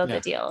I sealed the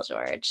deal,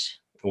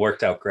 George.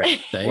 Worked out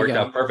great. Worked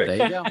out perfect.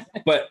 There you go.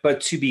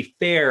 But to be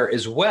fair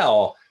as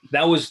well,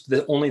 that was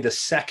only the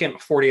second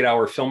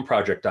 48-hour film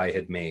project I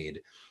had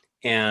made.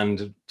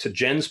 And to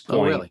Jen's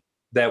point,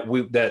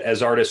 that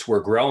as artists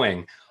were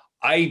growing,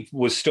 I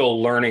was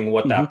still learning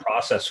what that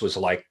process was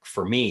like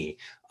for me.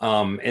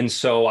 And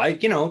so I,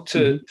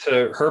 to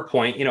her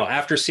point,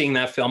 after seeing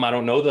that film, I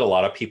don't know that a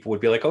lot of people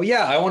would be like, oh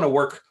yeah, I want to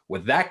work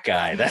with that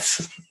guy.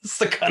 That's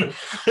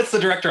the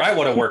director I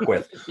want to work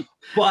with.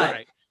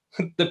 But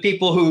the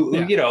people who,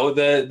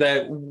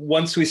 that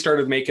once we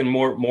started making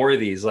more of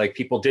these, like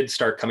people did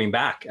start coming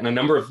back, and a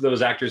number of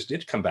those actors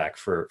did come back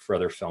for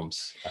other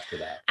films after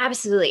that.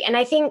 Absolutely. And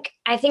I think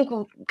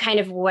kind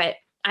of what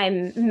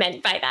I'm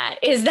meant by that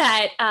is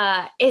that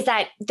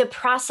the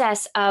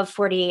process of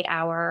 48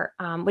 hour,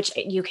 which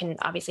you can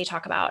obviously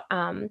talk about,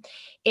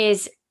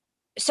 is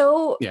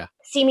so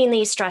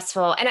seemingly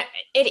stressful. And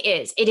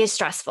it is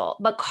stressful,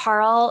 but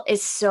Carl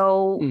is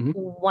so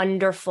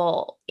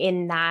wonderful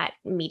in that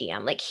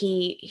medium. Like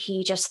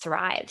he just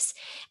thrives,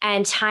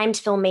 and timed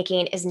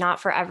filmmaking is not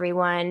for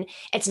everyone.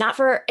 It's not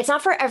for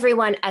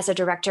everyone as a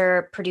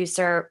director,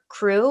 producer,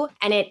 crew.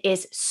 And it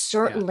is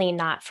certainly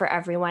not for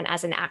everyone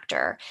as an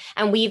actor.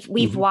 And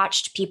we've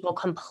watched people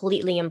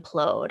completely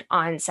implode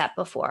on set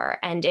before,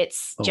 and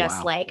it's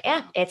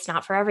it's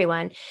not for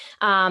everyone.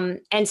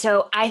 And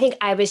so I think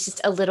I was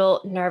just a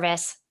little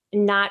nervous,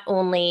 not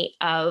only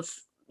of,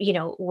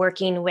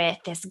 working with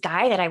this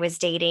guy that I was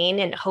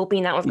dating and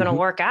hoping that was going to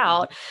work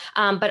out,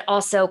 but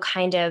also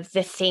kind of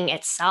the thing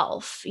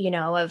itself,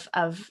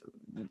 of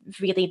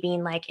really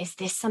being like, is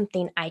this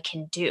something I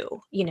can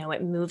do?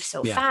 It moves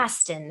so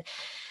fast, and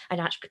I'm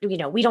not, we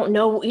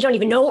don't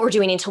even know what we're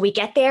doing until we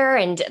get there.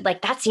 And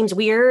like, that seems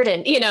weird.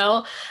 And,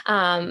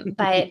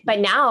 but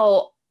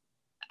now,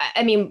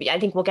 I mean,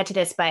 I think we'll get to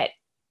this, but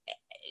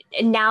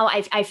now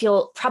I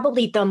feel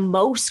probably the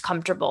most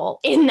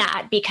comfortable in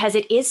that, because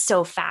it is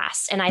so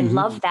fast, and I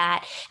love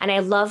that. And I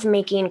love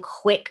making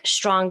quick,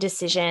 strong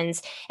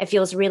decisions. It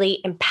feels really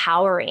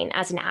empowering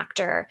as an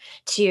actor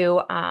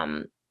to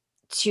have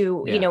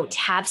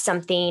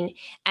something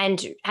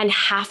and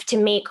have to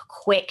make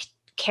quick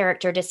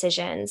character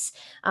decisions.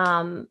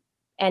 And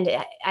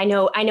I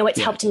know it's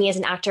helped me as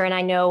an actor. And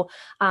I know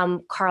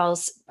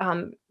Carl's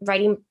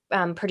writing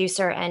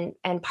producer and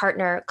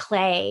partner,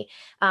 Clay,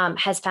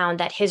 has found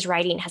that his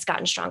writing has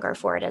gotten stronger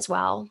for it as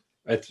well.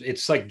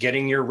 It's like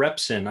getting your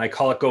reps in. I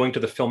call it going to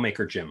the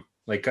filmmaker gym.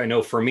 Like, I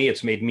know for me,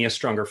 it's made me a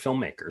stronger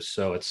filmmaker.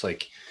 So it's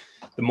like,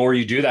 the more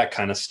you do that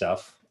kind of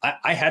stuff,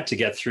 I had to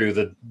get through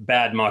the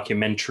bad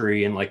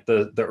mockumentary and like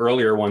the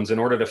earlier ones in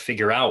order to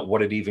figure out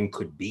what it even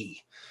could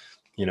be.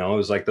 It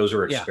was like, those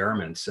are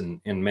experiments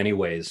in many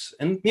ways.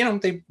 And,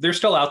 they're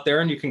still out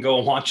there and you can go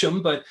and watch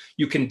them, but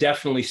you can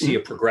definitely see a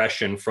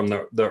progression from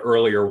the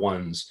earlier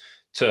ones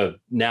to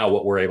now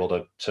what we're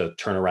able to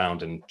turn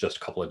around in just a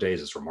couple of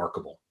days is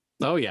remarkable.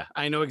 Oh yeah.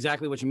 I know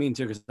exactly what you mean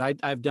too. Cause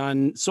I've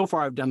done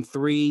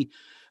 3,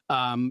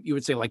 you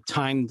would say like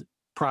timed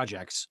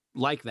projects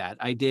like that.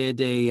 I did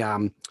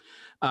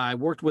I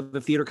worked with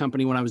the theater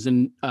company when I was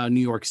in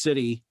New York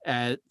City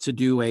to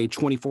do a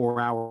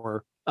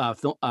 24-hour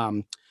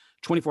film,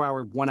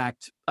 24-hour one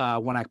act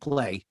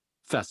play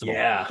festival.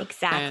 Yeah,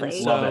 exactly.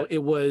 And so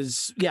it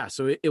was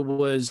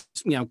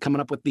coming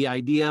up with the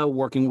idea,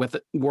 working with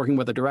a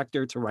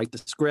director to write the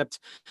script,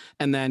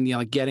 and then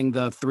getting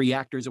the 3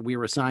 actors that we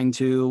were assigned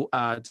to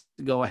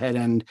go ahead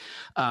and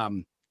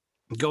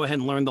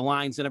learn the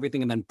lines and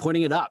everything, and then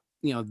putting it up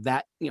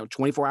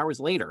 24 hours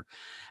later.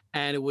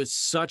 And it was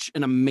such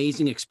an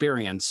amazing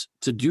experience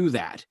to do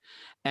that.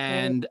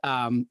 And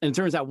it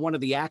turns out one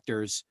of the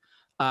actors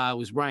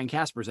was Ryan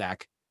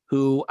Kasperzak,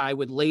 who I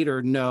would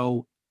later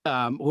know,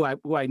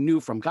 who I knew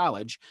from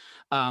college,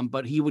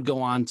 but he would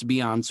go on to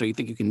be on So You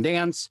Think You Can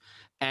Dance,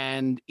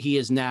 and he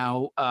is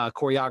now a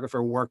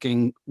choreographer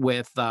working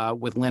with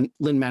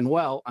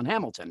Lin-Manuel on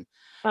Hamilton.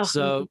 Oh,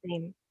 so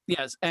amazing.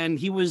 Yes, and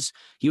he was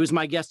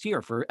my guest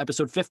here for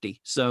episode 50.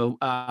 So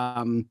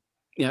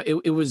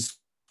it was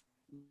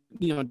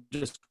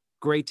just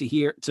great to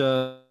hear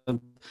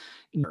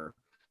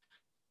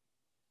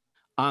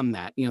on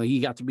that. He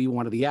got to be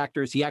one of the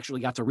actors. He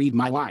actually got to read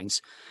my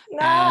lines.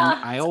 And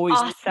I always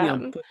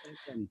awesome.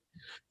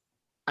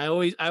 I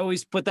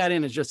always put that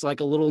in as just like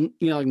a little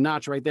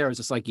notch right there. It's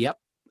just like, yep,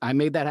 I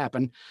made that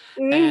happen.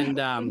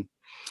 And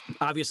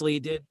obviously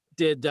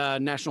did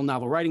National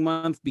Novel Writing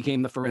Month,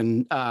 became the first,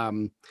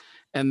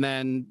 and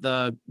then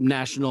the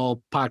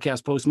National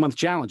Podcast Post Month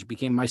Challenge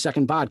became my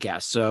second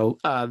podcast.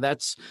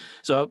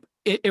 So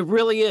it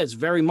really is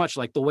very much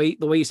like the way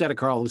you said it,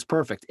 Carl, is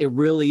perfect. It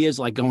really is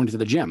like going to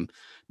the gym,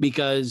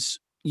 because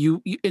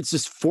it's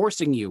just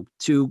forcing you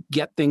to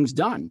get things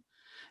done,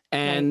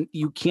 and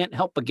you can't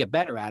help but get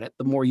better at it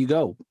the more you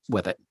go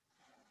with it.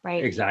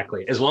 Right.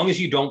 Exactly. As long as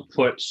you don't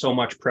put so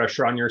much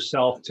pressure on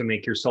yourself to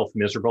make yourself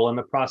miserable in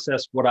the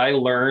process. What I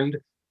learned,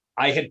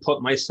 I had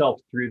put myself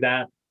through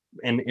that,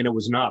 and it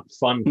was not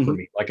fun for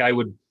me. Like, I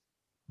would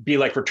be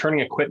like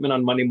returning equipment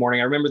on Monday morning.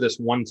 I remember this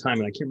one time,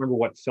 and I can't remember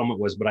what film it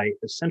was, but I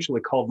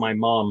essentially called my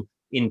mom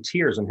in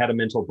tears and had a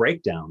mental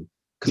breakdown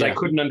because I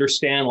couldn't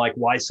understand like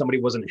why somebody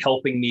wasn't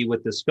helping me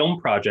with this film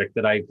project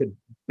that I had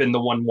been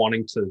the one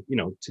wanting to,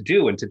 to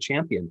do and to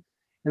champion.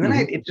 And then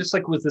it just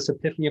like was this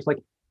epiphany of like,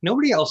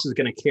 nobody else is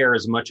going to care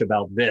as much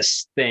about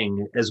this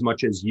thing as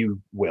much as you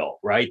will,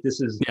 right?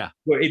 This is,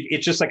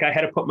 it's just like I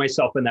had to put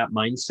myself in that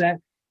mindset.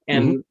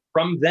 And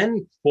from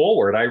then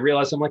forward, I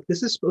realized I'm like,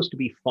 this is supposed to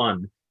be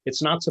fun.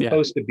 It's not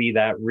supposed to be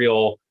that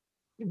real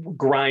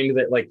grind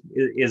that like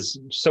is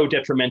so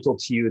detrimental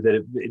to you that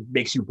it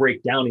makes you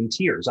break down in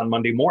tears on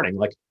Monday morning.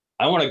 Like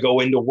I want to go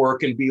into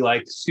work and be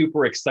like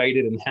super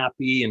excited and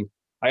happy. And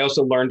I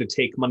also learned to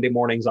take Monday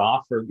mornings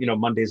off or,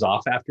 Mondays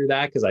off after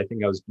that, because I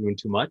think I was doing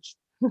too much.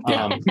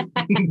 But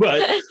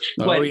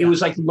it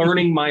was like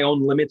learning my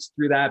own limits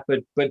through that,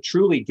 but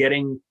truly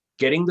getting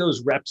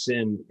those reps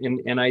in.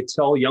 And I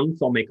tell young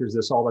filmmakers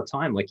this all the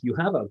time, like you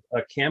have a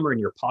camera in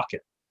your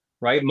pocket,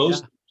 right?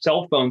 Most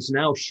cell phones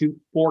now shoot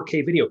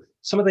 4K video.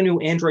 Some of the new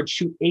Androids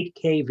shoot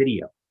 8K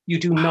video. You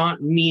do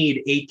not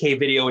need 8K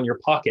video in your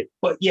pocket,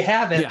 but you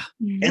have it.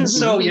 Yeah. And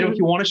so, if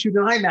you want to shoot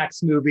an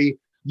IMAX movie,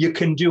 you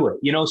can do it,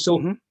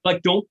 So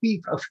like, don't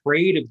be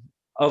afraid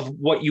of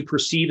what you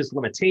perceive as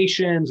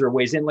limitations or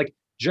ways in, like,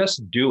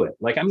 just do it.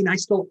 Like, I mean, I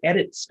still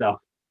edit stuff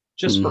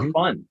just for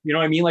fun, you know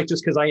what I mean? Like,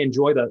 just because I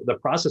enjoy the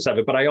process of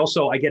it, but I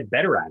get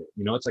better at it.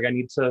 It's like, I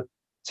need to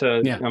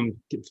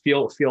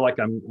feel like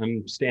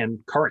I'm staying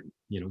current,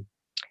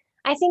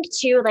 I think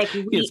too, like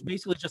it's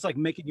basically just like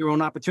making your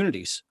own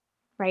opportunities.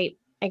 Right.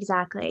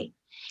 Exactly.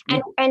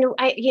 And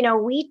I,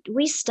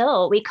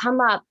 we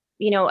come up,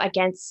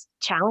 against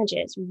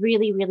challenges,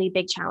 really, really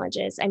big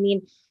challenges. I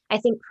mean, I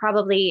think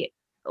probably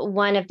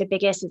one of the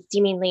biggest, it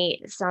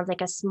seemingly sounds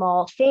like a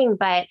small thing,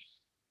 but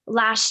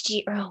last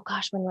year, oh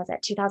gosh, when was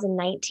it?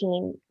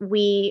 2019,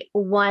 we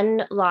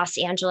won Los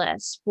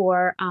Angeles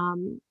for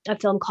a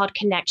film called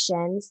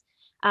Connections.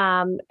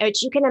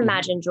 Which you can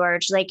imagine,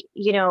 George, like,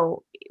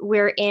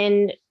 we're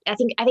in, I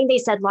think they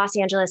said Los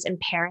Angeles and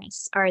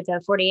Paris are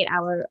the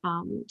 48-hour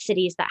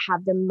cities that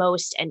have the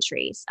most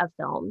entries of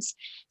films.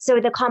 So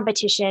the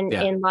competition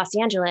in Los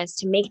Angeles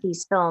to make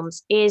these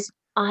films is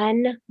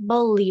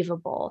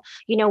unbelievable.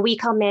 We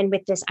come in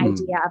with this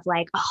idea of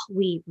like, oh,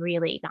 we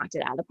really knocked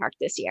it out of the park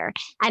this year.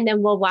 And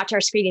then we'll watch our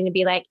screening and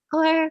be like,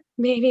 or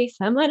maybe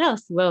someone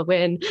else will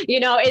win.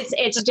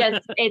 It's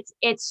just,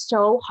 it's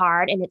so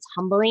hard and it's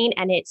humbling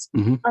and it's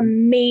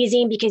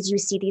amazing because you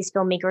see these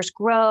filmmakers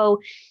grow,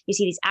 you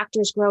see these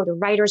actors grow, the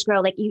writers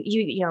grow, like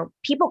you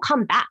people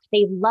come back,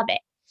 they love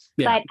it.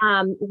 Yeah.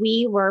 But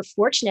we were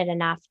fortunate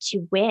enough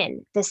to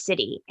win the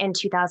city in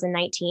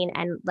 2019.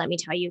 And let me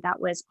tell you, that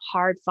was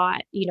hard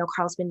fought.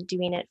 Carl's been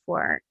doing it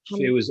for...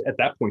 It was at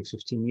that point,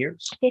 15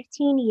 years.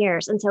 15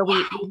 years. And so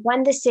we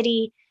won the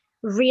city,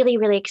 really,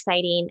 really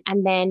exciting.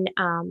 And then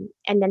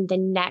the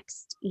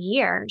next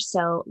year,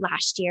 so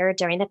last year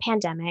during the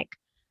pandemic,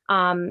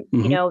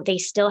 they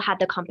still had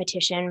the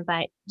competition,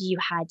 but you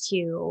had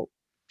to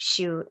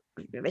shoot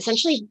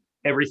essentially...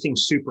 Everything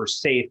super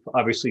safe,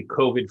 obviously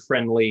COVID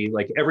friendly,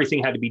 like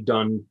everything had to be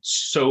done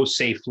so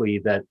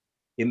safely that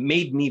it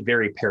made me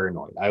very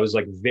paranoid. I was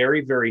like very,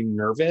 very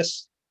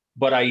nervous,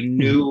 but I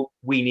knew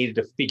we needed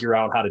to figure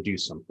out how to do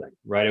something,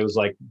 right? It was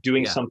like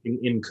doing something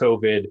in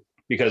COVID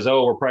because,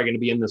 we're probably going to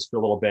be in this for a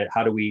little bit.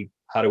 How do we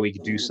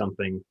do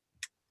something,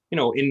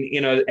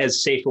 in a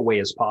as safe a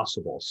way as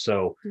possible?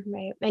 So,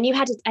 right. And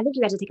I think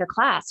you had to take a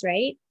class,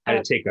 right? I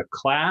had to take a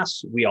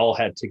class. We all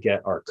had to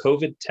get our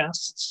COVID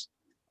tests.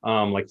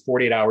 Like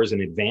 48 hours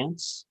in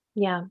advance.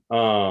 Yeah.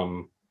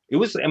 There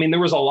was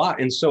a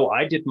lot. And so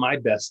I did my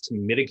best to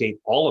mitigate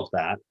all of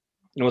that.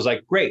 And it was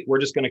like, great, we're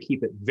just going to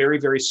keep it very,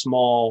 very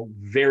small,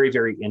 very,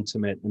 very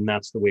intimate. And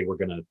that's the way we're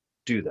going to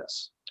do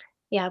this.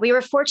 Yeah, we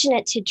were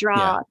fortunate to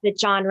draw the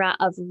genre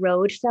of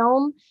road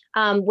film,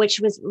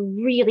 which was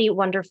really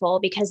wonderful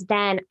because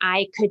then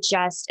I could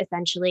just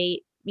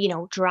essentially,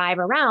 drive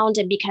around.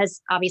 And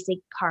because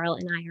obviously Carl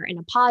and I are in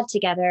a pod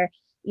together,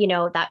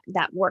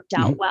 that worked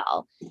out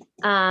well.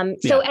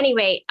 So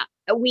anyway,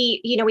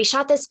 we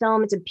shot this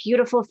film. It's a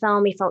beautiful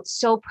film. We felt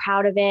so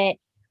proud of it.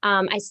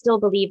 I still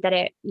believe that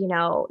it,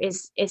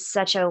 is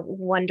such a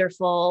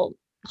wonderful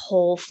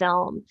whole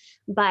film.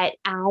 But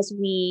as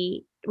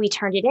we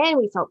turned it in,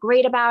 we felt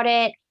great about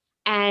it.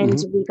 And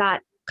we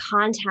got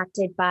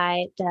contacted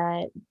by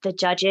the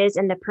judges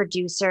and the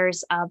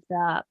producers of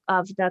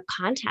the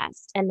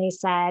contest. And they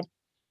said,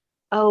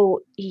 oh,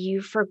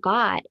 you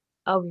forgot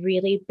a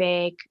really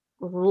big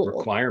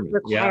requirement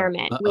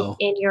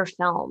within your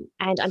film.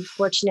 And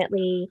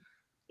unfortunately,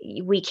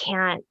 we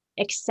can't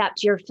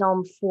accept your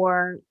film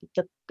for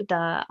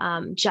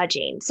the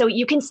judging. So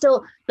you can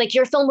still, like,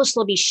 your film will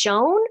still be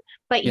shown,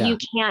 but you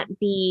can't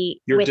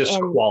be You're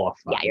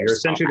disqualified. You're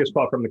essentially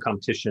disqualified from the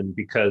competition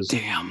because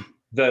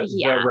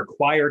the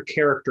required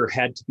character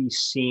had to be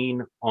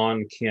seen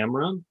on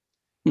camera.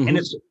 And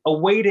it's a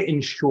way to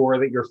ensure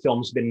that your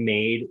film's been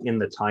made in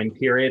the time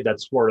period.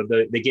 That's where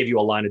they give you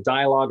a line of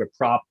dialogue, a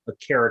prop, a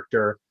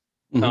character,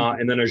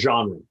 and then a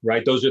genre,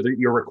 right? Those are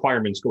your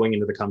requirements going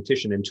into the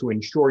competition. And to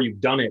ensure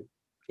you've done it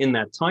in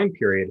that time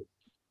period,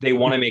 they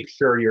want to make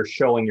sure you're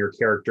showing your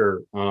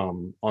character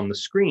on the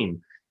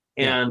screen.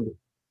 And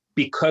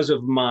because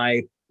of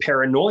my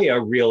paranoia,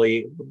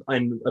 really,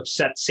 and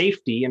upset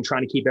safety and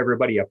trying to keep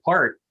everybody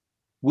apart,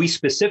 we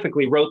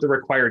specifically wrote the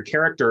required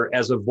character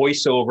as a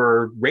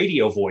voiceover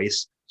radio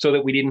voice so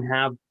that we didn't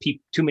have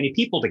too many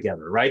people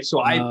together, right?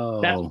 So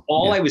that's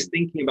all I was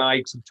thinking about.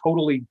 I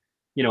totally,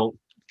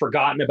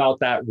 forgotten about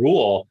that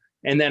rule.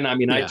 And then, I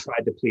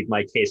tried to plead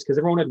my case because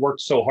everyone had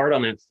worked so hard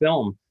on that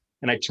film.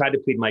 And I tried to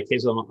plead my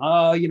case.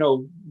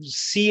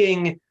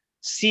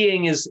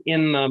 Seeing is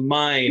in the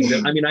mind.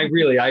 I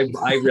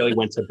really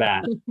went to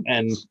bat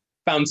and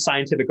found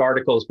scientific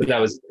articles, but that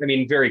was,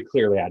 very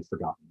clearly I'd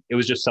forgotten. It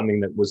was just something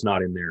that was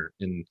not in there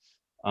and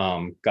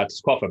got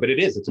disqualified. But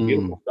it's a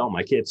beautiful film.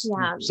 It's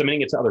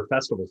submitting it to other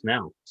festivals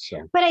now.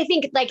 So, but I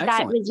think Excellent.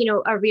 That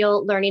was, a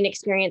real learning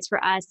experience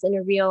for us and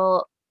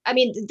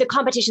the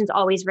competition's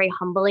always very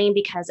humbling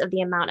because of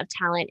the amount of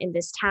talent in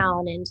this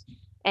town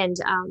and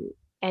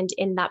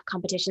in that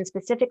competition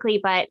specifically.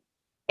 But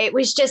it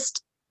was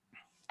just,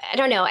 I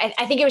don't know.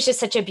 I think it was just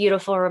such a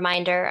beautiful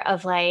reminder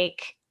of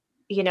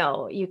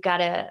you've got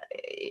to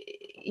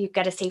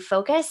stay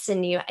focused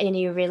and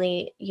you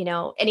really,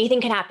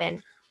 anything can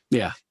happen.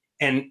 Yeah.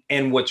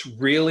 And what's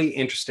really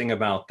interesting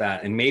about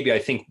that, and maybe I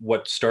think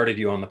what started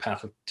you on the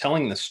path of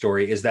telling this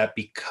story, is that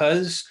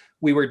because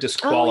we were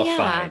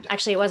disqualified.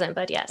 Actually, it wasn't,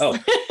 but yes.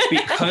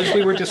 Because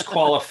we were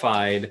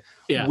disqualified,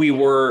 we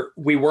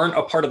weren't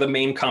a part of the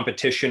main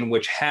competition,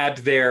 which had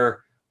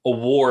their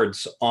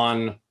awards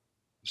on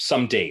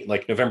some date,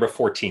 like November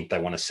 14th, I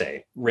want to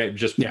say,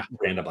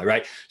 randomly,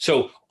 right?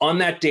 So on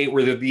that date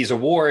were these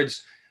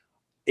awards.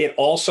 It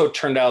also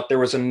turned out there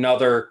was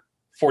another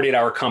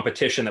 48-hour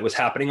competition that was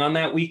happening on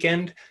that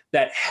weekend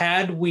that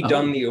had we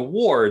done the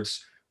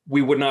awards,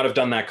 we would not have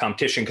done that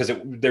competition because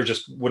there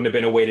just wouldn't have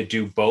been a way to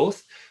do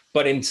both.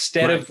 But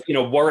instead of,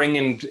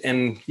 worrying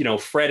and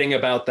fretting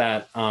about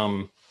that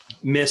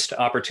missed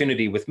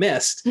opportunity with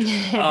Mist,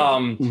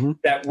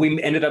 that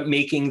we ended up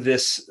making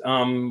this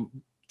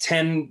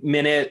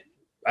 10-minute,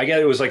 I guess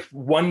it was like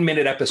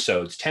 1-minute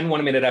episodes, 10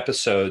 1-minute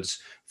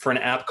episodes for an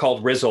app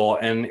called Rizzle,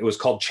 and it was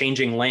called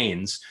Changing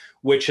Lanes,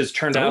 which has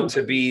turned out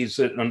to be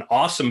an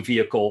awesome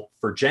vehicle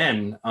for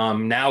Jen.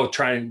 Now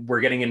we're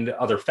getting into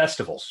other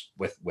festivals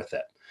with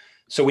it.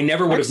 So we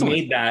never would have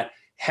made that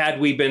had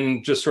we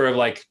been just sort of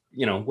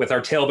with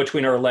our tail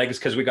between our legs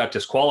because we got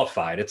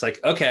disqualified. It's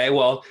like, okay,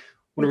 well,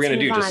 what are we going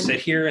to do? Just sit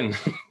here and,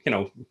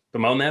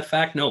 bemoan that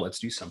fact? No, let's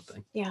do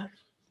something. Yeah.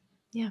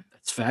 Yeah.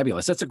 That's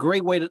fabulous. That's a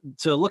great way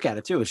to look at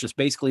it too. It's just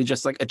basically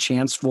just like a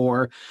chance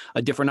for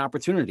a different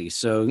opportunity.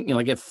 So,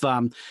 if,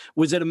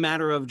 was it a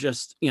matter of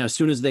just, as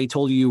soon as they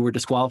told you were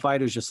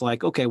disqualified, it was just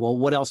like, okay, well,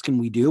 what else can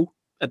we do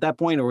at that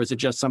point? Or was it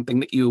just something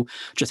that you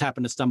just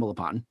happened to stumble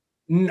upon?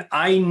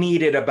 I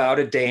needed about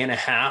a day and a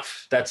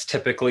half. That's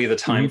typically the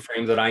time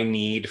frame that I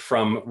need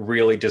from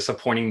really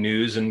disappointing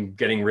news and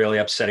getting really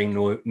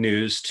upsetting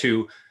news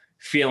to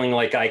feeling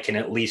like I can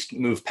at least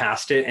move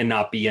past it and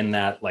not be in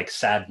that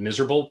sad,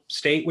 miserable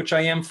state, which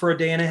I am for a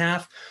day and a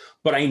half.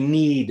 But I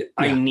need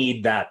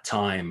that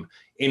time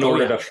in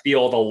order to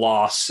feel the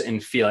loss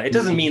and feel it. It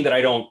doesn't mean that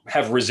I don't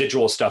have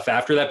residual stuff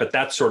after that, but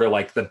that's sort of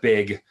like the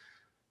big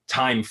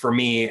time for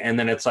me. And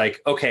then it's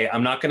like, okay,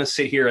 I'm not going to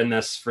sit here in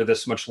this for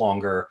this much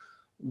longer.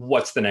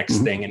 What's the next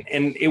thing?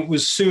 And it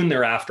was soon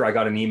thereafter I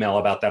got an email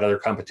about that other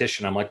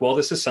competition. I'm like, well,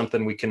 this is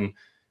something we can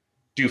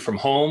do from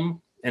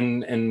home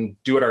and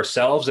do it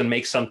ourselves and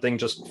make something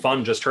just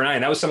fun, just her and I.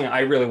 And that was something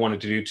I really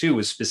wanted to do too,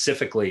 was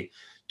specifically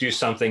do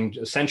something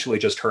essentially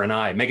just her and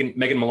I.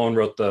 Megan Malone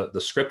wrote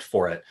the script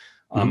for it,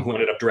 who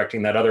ended up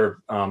directing that other,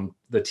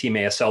 the Team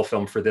ASL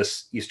film for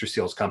this Easter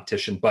Seals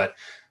competition. But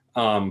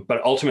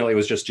ultimately it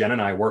was just Jen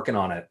and I working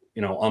on it,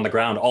 on the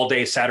ground all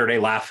day Saturday,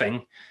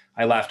 laughing.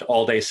 I laughed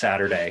all day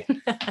Saturday.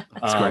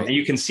 And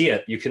you can see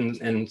it. You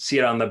can see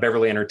it on the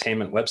Beverly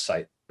Entertainment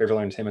website,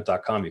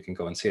 beverlyentertainment.com. You can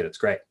go and see it. It's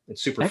great.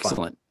 It's super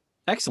fun.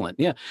 Excellent.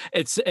 Yeah.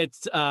 It's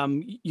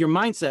your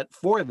mindset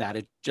for that.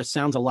 It just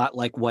sounds a lot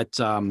like what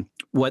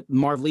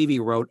Marv Levy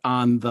wrote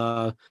on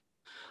the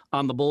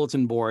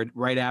bulletin board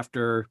right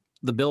after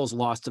the Bills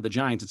lost to the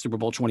Giants at Super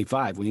Bowl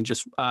 25, when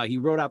he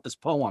wrote out this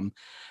poem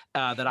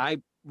that I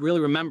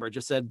really remember.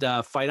 Just said,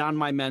 fight on,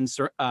 my men,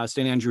 St.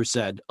 Andrew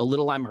said, a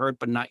little I'm hurt,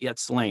 but not yet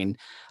slain.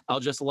 I'll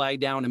just lie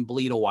down and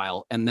bleed a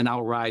while, and then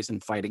I'll rise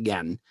and fight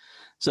again.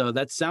 So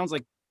that sounds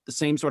like the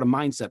same sort of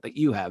mindset that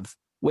you have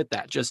with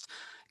that. Just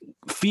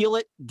feel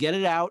it, get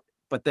it out,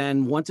 but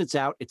then once it's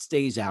out, it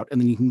stays out, and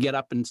then you can get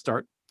up and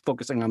start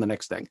focusing on the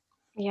next thing.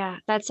 Yeah,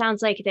 that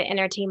sounds like the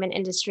entertainment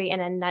industry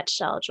in a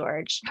nutshell,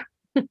 George.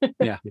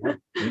 Yeah.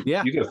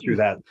 You go through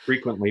that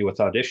frequently with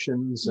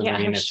auditions.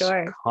 And it's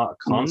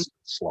constant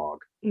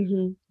slog.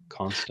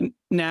 Constant.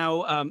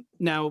 Now,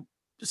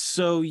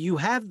 so you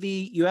have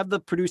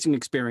the producing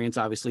experience,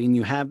 obviously, and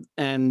you have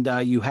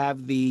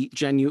the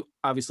Jen. You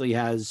obviously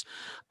have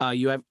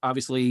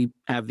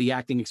the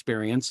acting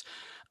experience,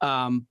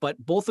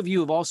 but both of you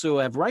have also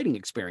have writing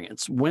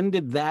experience. When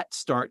did that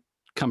start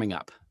coming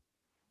up?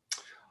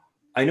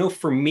 I know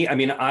for me,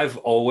 I've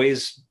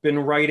always been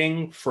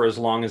writing for as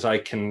long as I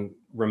can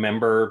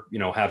remember,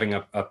 having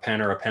a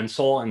pen or a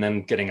pencil and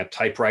then getting a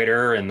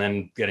typewriter and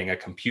then getting a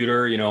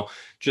computer,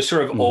 just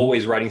sort of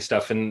always writing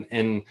stuff.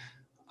 And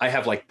I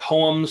have like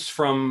poems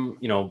from,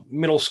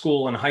 middle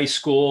school and high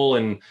school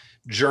and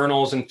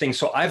journals and things.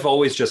 So I've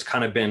always just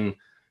kind of been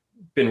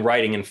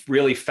writing, and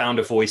really found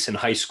a voice in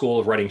high school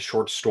of writing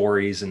short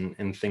stories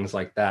and things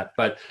like that.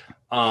 But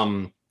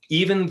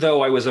even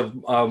though I was a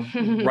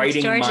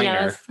writing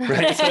minor,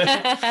 right?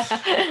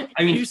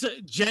 I mean,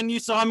 Jen, you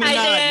saw me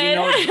nod.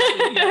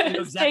 You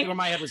know exactly where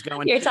my head was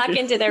going. You're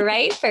talking to the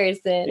right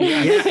person.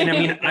 Yeah, and I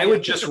mean, I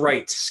would just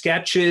write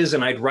sketches,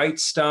 and I'd write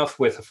stuff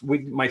with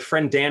my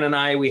friend Dan and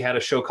I. We had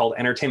a show called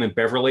Entertainment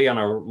Beverly on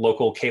our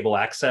local cable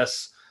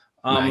access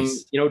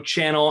nice.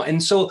 Channel.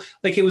 And so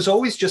like, it was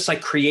always just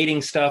like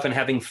creating stuff and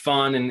having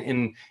fun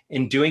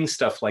and doing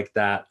stuff like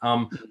that.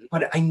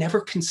 But I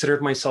never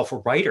considered myself a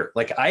writer.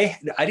 Like I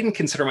didn't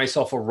consider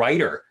myself a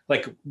writer,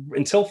 like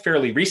until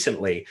fairly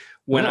recently,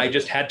 when I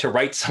just had to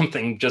write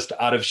something just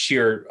out of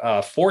sheer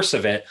force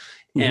of it.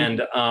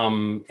 And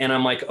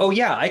I'm like, oh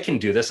yeah, I can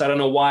do this. I don't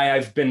know why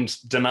I've been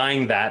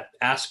denying that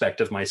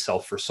aspect of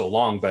myself for so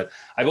long, but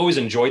I've always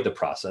enjoyed the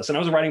process. And I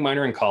was a writing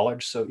minor in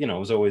college. So, it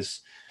was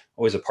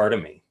always a part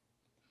of me.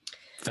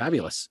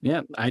 Fabulous.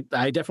 Yeah, I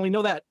definitely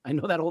know that. I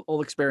know that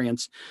whole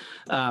experience.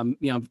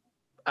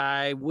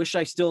 I wish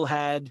I still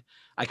had,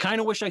 I kind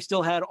of wish I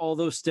still had all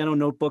those steno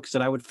notebooks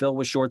that I would fill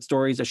with short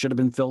stories that should have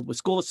been filled with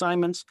school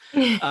assignments.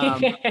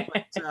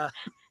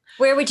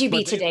 Where would you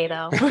be today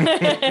though?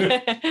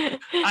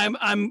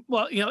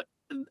 Well,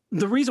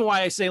 the reason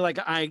why I say like,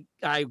 I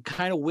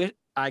kind of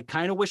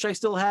wish I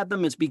still had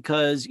them is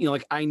because,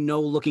 like, I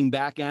know looking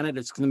back at it,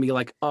 it's going to be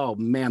like, oh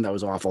man, that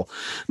was awful.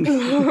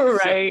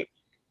 Right.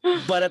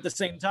 But at the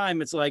same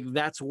time, it's like,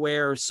 that's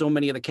where so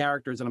many of the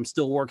characters that I'm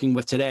still working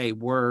with today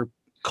were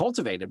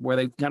cultivated, where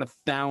they kind of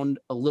found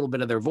a little bit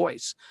of their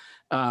voice.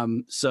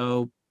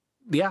 So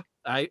yeah,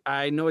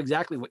 I know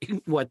exactly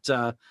what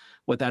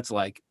that's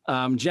like.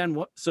 Jen,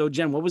 what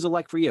was it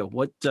like for you?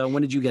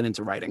 When did you get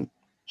into writing?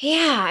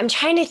 Yeah, I'm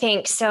trying to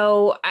think.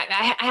 So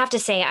I have to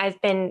say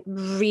I've been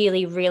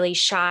really, really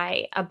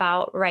shy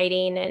about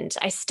writing, and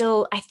I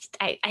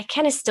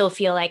kind of still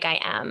feel like I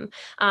am.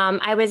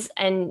 I was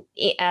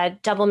a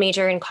double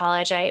major in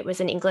college. I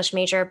was an English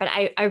major, but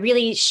I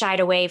really shied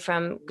away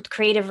from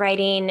creative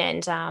writing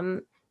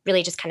and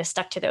really just kind of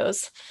stuck to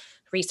those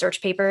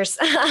research papers.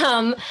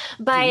 But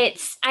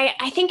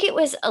I think it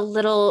was a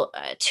little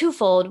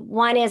twofold.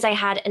 One is I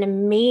had an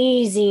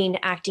amazing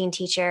acting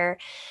teacher.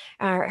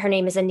 Her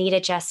name is Anita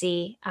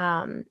Jesse,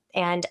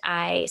 and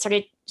I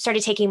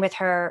started taking with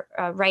her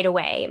right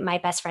away. My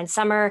best friend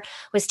Summer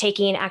was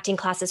taking acting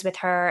classes with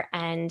her,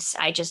 and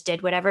I just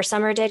did whatever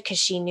Summer did because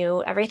she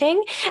knew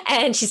everything,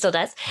 and she still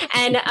does.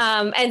 And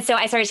so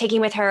I started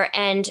taking with her,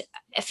 and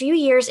a few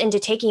years into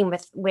taking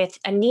with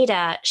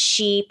Anita,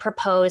 she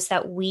proposed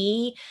that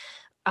we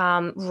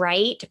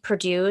write,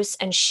 produce,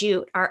 and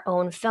shoot our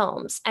own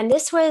films, and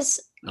this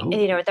was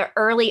the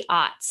early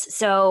aughts.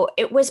 So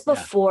it was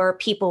before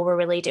people were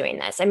really doing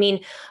this. I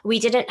mean, we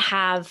didn't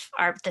have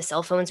the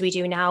cell phones we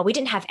do now. We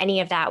didn't have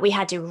any of that. We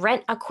had to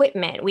rent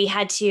equipment. We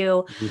had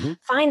to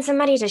find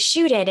somebody to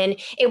shoot it. And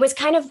it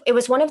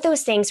was one of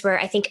those things where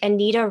I think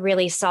Anita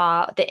really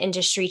saw the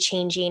industry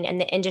changing and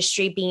the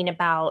industry being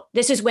about,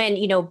 this is when,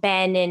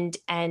 Ben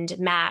and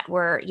Matt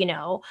were,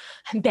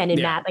 Ben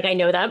and Matt, like I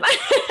know them.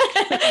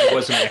 I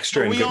was an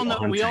extra in Good Will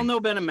Hunting. We all know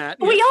Ben and Matt.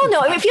 Yeah. We all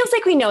know. It feels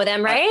like we know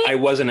them, right? I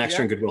was an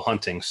extra in Good Will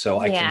Hunting, so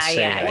I can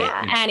say.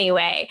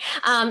 Anyway,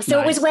 so nice.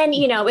 It was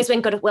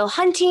when Good Will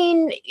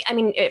Hunting. I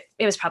mean, it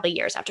was probably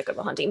years after Good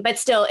Will Hunting, but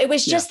still, it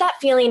was just that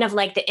feeling of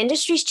like the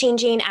industry's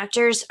changing.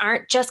 Actors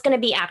aren't just going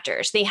to be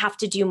actors; they have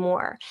to do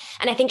more.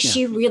 And I think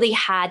she really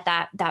had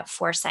that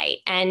foresight,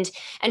 and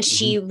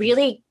she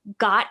really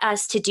got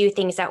us to do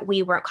things that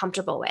we weren't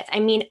comfortable with. I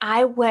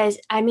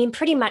mean,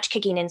 pretty much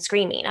kicking and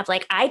screaming of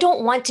like, I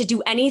don't want to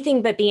do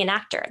anything but be an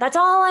actor. That's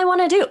all I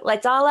want to do.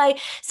 That's all I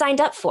signed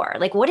up for.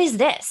 Like, what is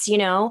this,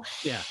 Yeah.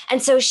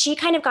 And so she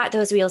kind of got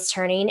those wheels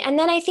turning. And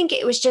then I think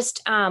it was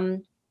just,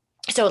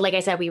 so like I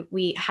said,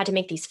 we had to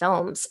make these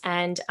films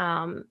and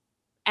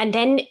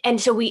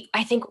so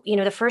I think,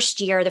 the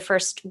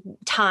first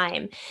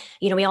time,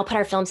 we all put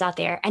our films out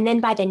there. And then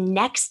by the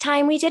next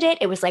time we did it,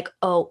 it was like,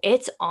 oh,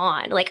 it's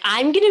on. Like,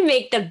 I'm going to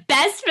make the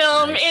best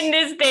film in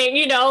this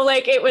thing,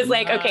 like it was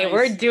like, okay,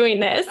 we're doing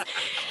this.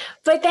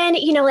 But then,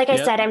 like I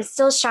said, I'm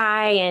still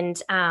shy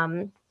and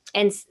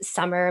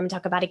Summer, I'm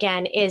talking about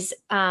again, is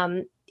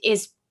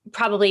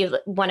probably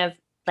one of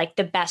like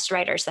the best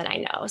writers that I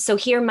know. So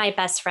here my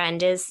best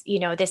friend is,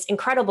 this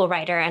incredible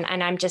writer.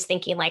 And I'm just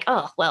thinking like,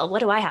 oh, well, what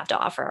do I have to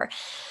offer?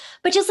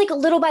 But just like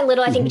little by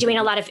little, I think doing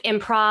a lot of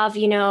improv,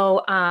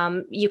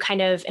 you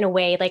kind of in a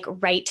way, like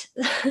write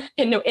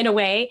in a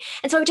way.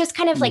 And so I would just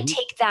kind of like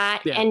take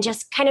that and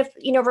just kind of,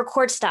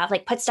 record stuff,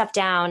 like put stuff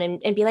down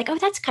and be like, oh,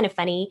 that's kind of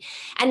funny.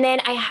 And then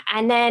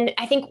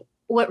I think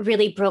what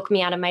really broke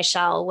me out of my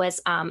shell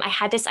was I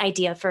had this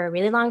idea for a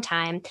really long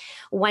time.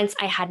 Once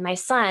I had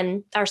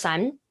our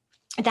son,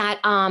 that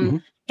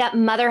that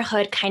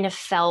motherhood kind of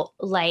felt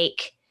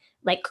like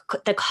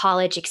the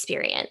college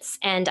experience.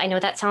 And I know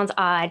that sounds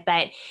odd,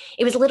 but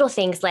it was little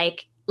things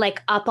like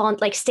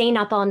staying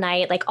up all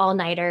night, like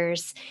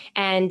all-nighters,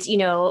 and,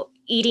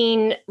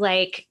 eating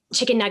like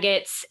chicken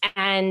nuggets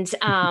and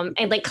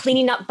like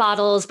cleaning up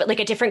bottles, but like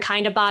a different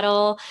kind of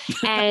bottle.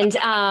 And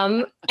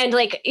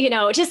like,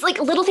 just like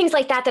little things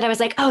like that I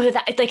was like, oh,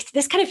 that, like,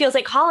 this kind of feels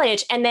like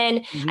college. And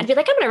then I'd be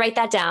like, I'm going to write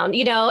that down,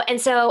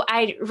 And so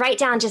I'd write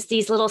down just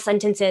these little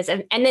sentences.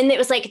 And then it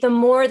was like, the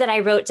more that I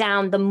wrote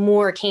down, the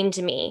more came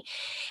to me.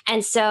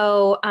 And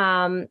so,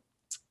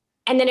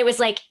 and then it was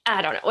like,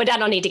 I don't know, I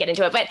don't need to get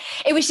into it, but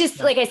it was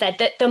just, like I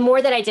said, the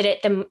more that I did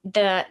it,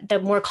 the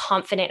more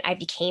confident I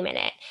became in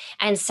it.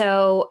 And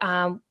so,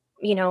 Carl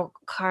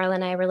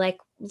and I were like,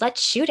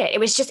 let's shoot it. It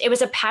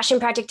was a passion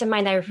project of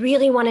mine that I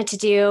really wanted to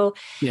do.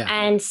 Yeah.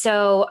 And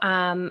so,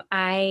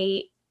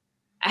 I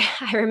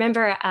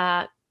remember,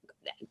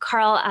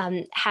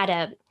 Carl,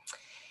 had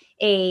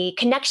a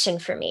connection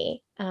for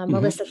me,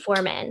 Melissa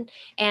Foreman,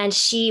 and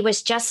she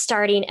was just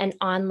starting an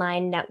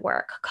online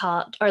network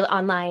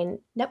online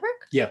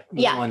network. Yeah.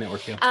 Online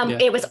network. Yeah.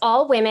 It was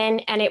all women,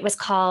 and it was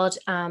called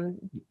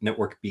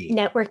Network B.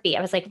 Network B.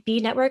 I was like,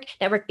 Network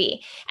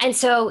B. And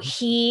so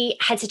he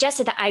had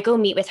suggested that I go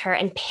meet with her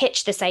and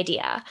pitch this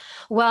idea.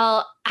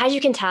 Well, as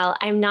you can tell,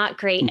 I'm not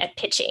great at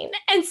pitching.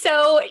 And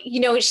so,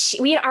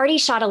 we had already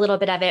shot a little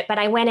bit of it, but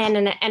I went in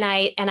and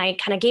I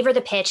kind of gave her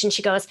the pitch, and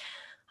she goes,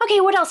 okay,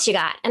 what else you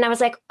got? And I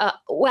was like,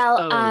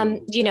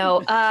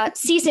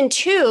 season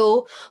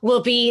 2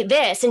 will be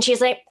this. And she's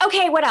like,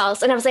 okay, what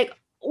else? And I was like,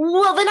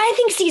 well, then I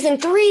think season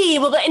 3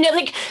 will be, and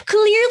like,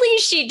 clearly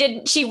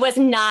she was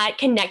not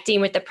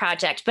connecting with the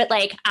project, but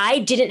like, I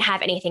didn't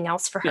have anything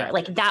else for her. Yeah.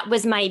 Like, that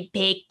was my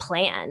big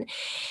plan.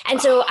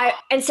 And so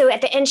at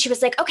the end, she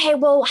was like, okay,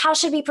 well, how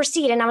should we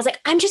proceed? And I was like,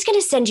 I'm just going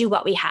to send you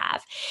what we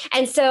have.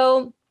 And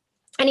so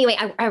anyway,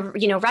 I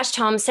rushed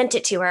home, sent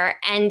it to her,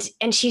 and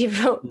she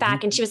wrote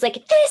back, and she was like,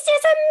 this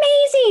is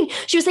amazing.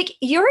 She was like,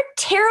 you're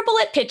terrible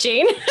at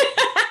pitching.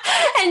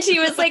 And she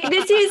was like,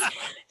 this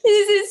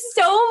is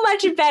so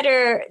much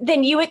better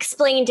than you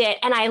explained it.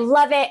 And I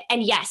love it.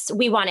 And yes,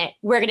 we want it.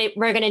 We're going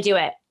to do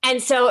it.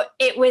 And so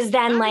it was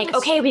then like,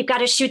 okay, we've got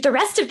to shoot the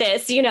rest of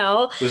this, It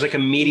was like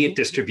immediate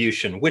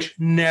distribution, which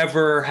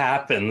never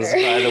happens,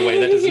 by the way.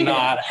 That does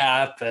not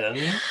happen.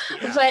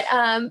 But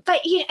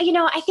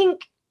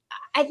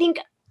I think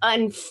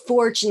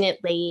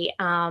unfortunately,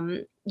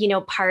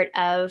 part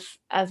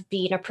of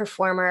being a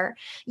performer,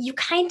 you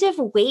kind of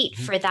wait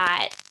for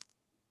that,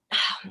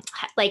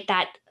 like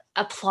that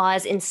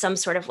applause in some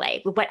sort of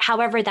way, but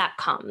however that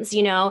comes,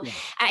 Yeah.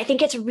 I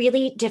think it's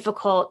really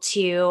difficult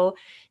to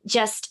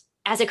just,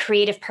 as a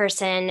creative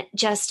person,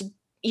 just,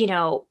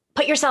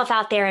 put yourself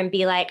out there and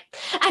be like,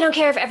 I don't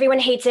care if everyone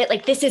hates it.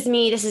 Like, this is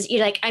me. This is you.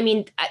 Like, I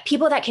mean,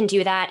 people that can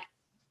do that,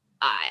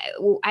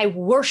 I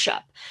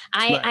worship.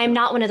 I'm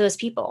not one of those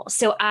people.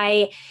 So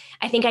I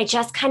think I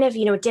just kind of,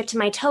 dipped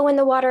my toe in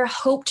the water,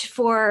 hoped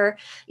for,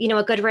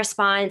 a good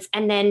response.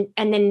 And then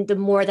the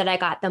more that I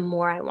got, the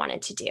more I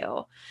wanted to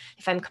do,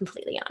 if I'm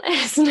completely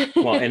honest.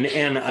 Well,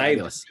 and I,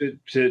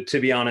 to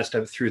be honest,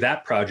 through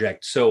that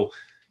project. So,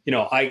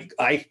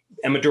 I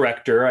am a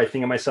director. I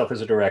think of myself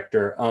as a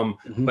director.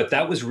 But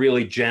that was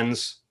really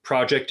Jen's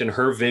project and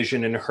her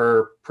vision and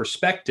her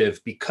perspective,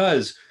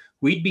 because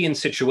we'd be in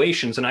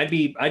situations and I'd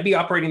be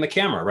operating the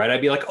camera, right?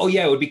 I'd be like, oh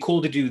yeah, it would be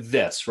cool to do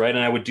this, right?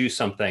 And I would do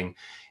something.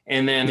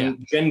 And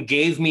then Jen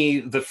gave me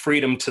the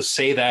freedom to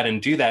say that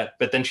and do that.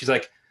 But then she's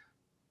like,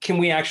 can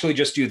we actually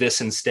just do this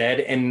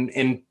instead?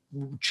 And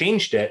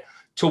changed it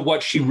to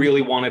what she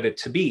really wanted it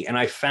to be. And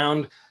I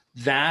found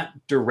that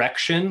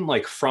direction,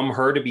 like from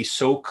her, to be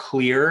so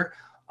clear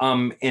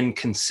and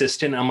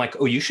consistent. I'm like,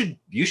 oh, you should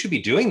be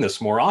doing this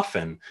more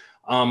often.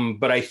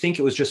 But I think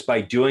it was just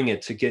by doing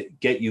it to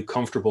get you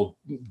comfortable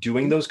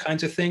doing those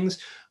kinds of things,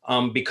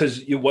 because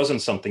it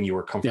wasn't something you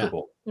were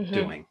comfortable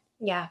doing.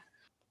 Yeah.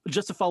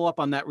 Just to follow up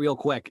on that real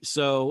quick.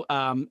 So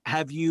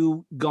have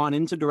you gone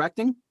into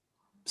directing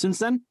since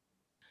then?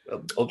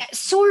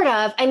 Sort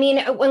of. I mean,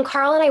 when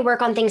Carl and I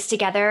work on things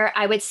together,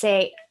 I would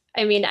say,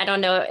 I mean, I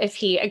don't know if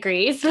he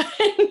agrees, but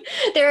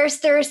there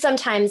are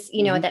sometimes,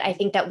 that I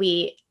think that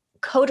we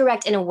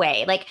co-direct in a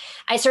way. Like,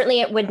 I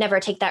certainly would never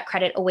take that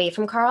credit away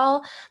from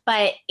Carl,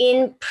 but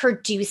in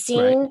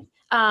producing,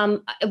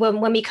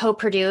 when we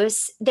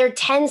co-produce, there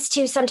tends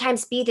to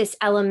sometimes be this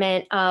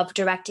element of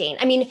directing.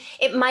 I mean,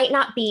 it might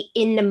not be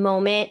in the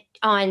moment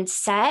on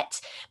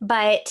set,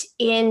 but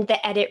in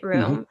the edit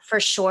room for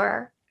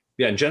sure.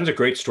 Yeah, and Jen's a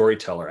great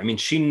storyteller. I mean,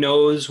 she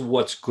knows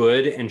what's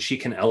good and she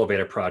can elevate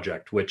a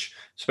project, which,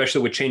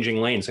 especially with Changing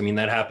Lanes, I mean,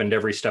 that happened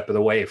every step of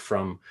the way,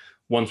 from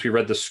once we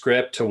read the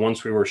script to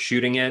once we were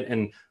shooting it,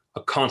 and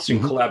a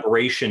constant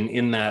collaboration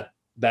in that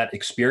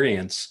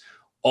experience,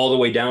 all the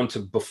way down to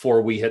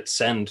before we hit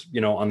send,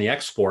 on the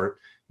export,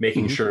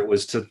 making sure it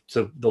was to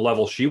the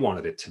level she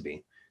wanted it to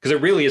be. Because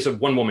it really is a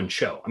one-woman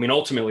show. I mean,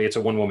 ultimately it's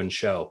a one-woman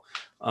show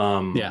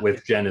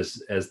with Jen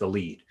as the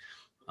lead.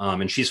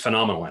 And she's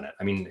phenomenal in it.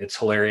 I mean, it's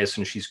hilarious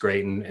and she's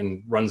great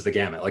and runs the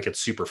gamut. Like, it's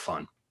super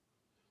fun.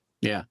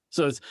 Yeah.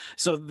 So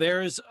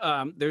there's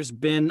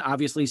been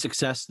obviously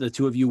success, the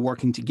two of you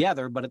working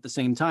together, but at the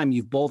same time,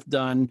 you've both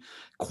done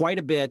quite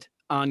a bit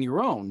on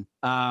your own.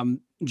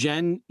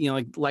 Jen,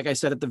 like I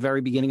said at the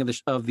very beginning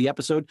of the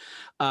episode,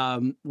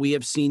 we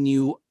have seen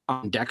you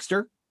on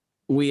Dexter.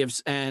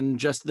 And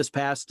just this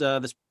past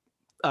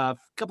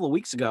couple of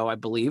weeks ago, I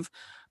believe,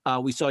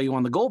 we saw you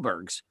on the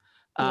Goldbergs.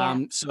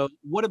 So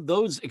what have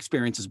those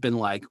experiences been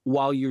like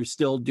while you're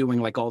still doing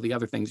like all the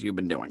other things you've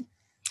been doing?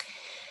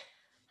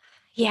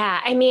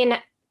 Yeah, I mean,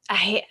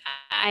 I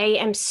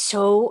am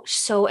so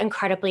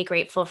incredibly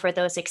grateful for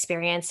those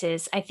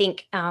experiences. I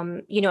think,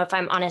 if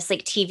I'm honest,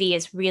 like TV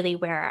is really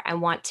where I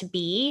want to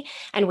be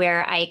and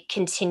where I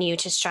continue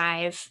to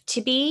strive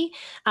to be.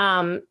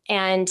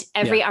 And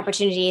every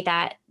opportunity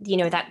that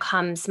that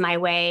comes my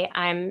way,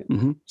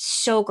 I'm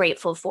so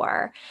grateful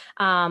for.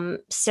 I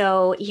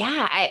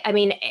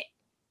mean.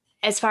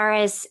 As far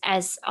as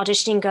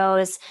auditioning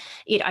goes,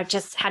 I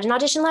just had an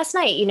audition last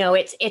night.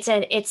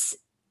 It's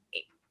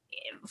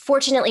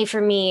fortunately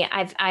for me,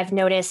 I've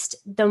noticed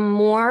the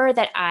more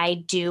that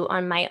I do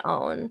on my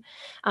own,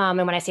 and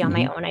when I say on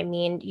my own, I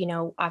mean,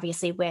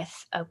 obviously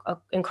with a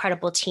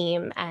incredible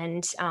team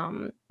and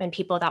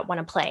people that want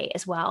to play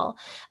as well.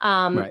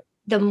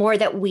 The more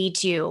that we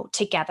do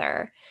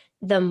together,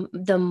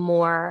 the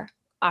more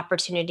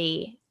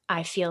opportunity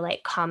I feel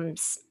like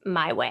comes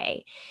my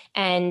way.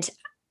 And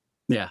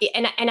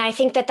I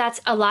think that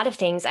that's a lot of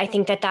things. I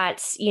think that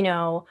that's,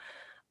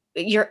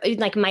 you're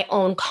like my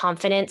own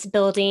confidence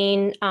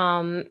building,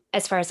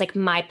 as far as like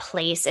my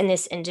place in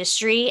this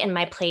industry and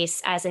my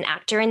place as an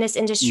actor in this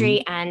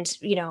industry and,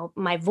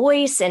 my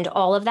voice and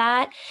all of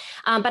that.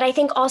 But I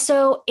think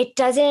also it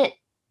doesn't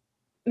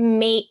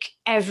make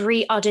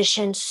every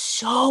audition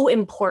so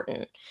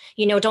important.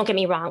 Don't get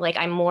me wrong. Like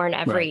I mourn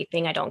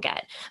everything I don't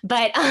get,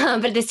 but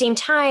at the same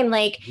time,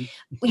 like,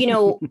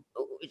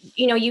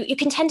 you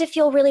can tend to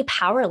feel really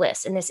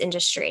powerless in this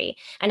industry.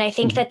 And I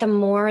think that the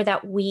more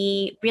that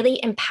we really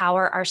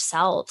empower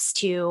ourselves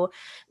to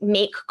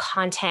make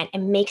content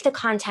and make the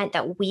content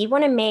that we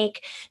want to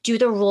make, do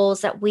the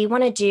roles that we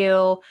want to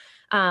do,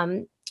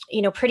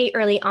 pretty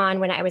early on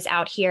when I was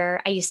out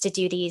here, I used to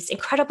do these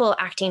incredible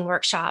acting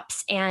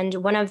workshops. And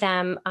one of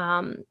them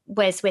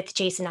was with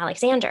Jason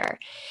Alexander.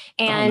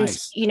 And,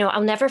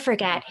 I'll never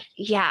forget.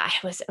 Yeah,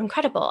 it was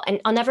incredible.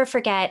 And I'll never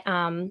forget,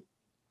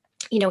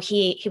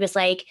 he was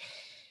like,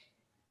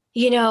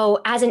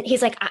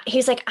 he's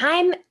like,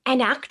 I'm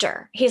an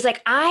actor. He's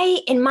like,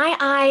 in my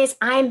eyes,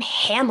 I'm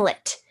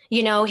Hamlet.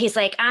 He's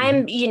like,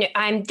 I'm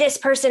this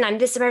person, I'm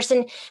this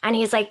person. And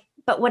he's like,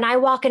 but when I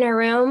walk in a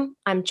room,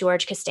 I'm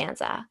George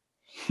Costanza.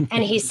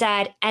 And he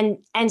said, and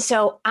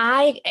so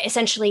I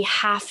essentially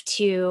have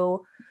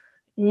to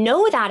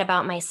know that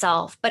about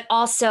myself, but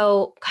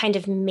also kind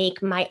of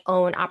make my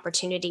own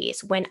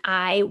opportunities when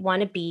I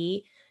want to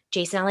be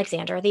Jason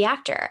Alexander, the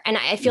actor. And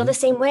I feel the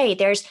same way.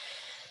 There's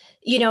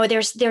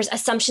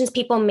assumptions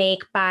people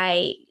make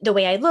by the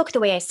way I look, the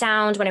way I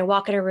sound when I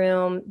walk in a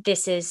room.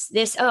 That's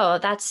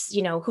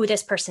who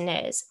this person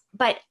is.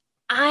 But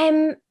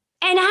I'm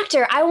an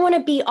actor. I want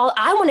to be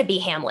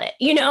Hamlet,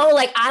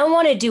 like I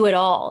want to do it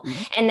all.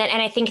 And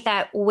I think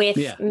that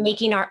with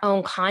making our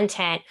own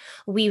content,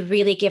 we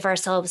really give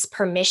ourselves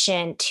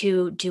permission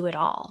to do it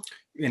all.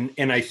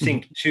 And I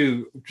think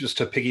too, just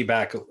to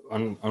piggyback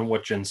on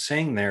what Jen's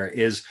saying there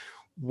is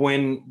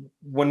when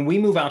we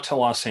move out to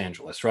Los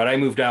Angeles, right? I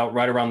moved out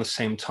right around the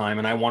same time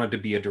and I wanted to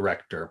be a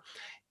director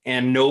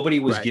and nobody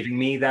was giving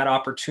me that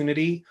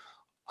opportunity.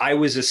 I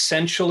was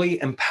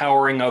essentially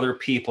empowering other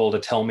people to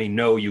tell me,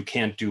 no, you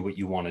can't do what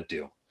you want to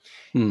do.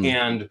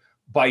 And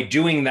by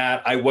doing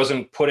that, I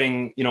wasn't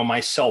putting,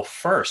 myself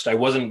first. I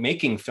wasn't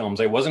making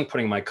films. I wasn't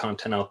putting my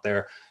content out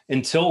there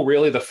until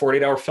really the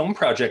 48-Hour Film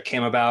Project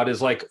came about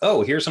is like,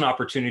 oh, here's an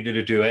opportunity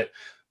to do it.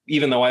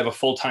 Even though I have a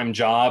full-time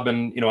job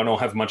and, I don't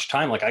have much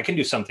time, like I can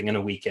do something in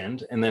a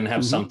weekend and then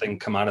have something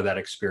come out of that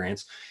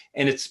experience.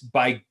 And it's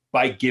by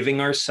giving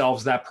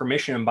ourselves that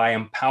permission and by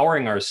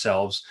empowering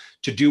ourselves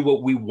to do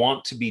what we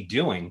want to be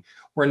doing.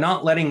 We're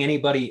not letting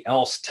anybody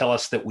else tell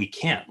us that we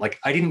can't. Like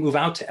I didn't move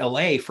out to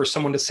LA for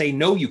someone to say,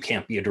 no, you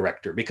can't be a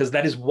director, because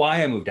that is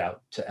why I moved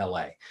out to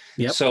LA.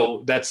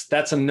 So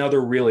that's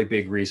another really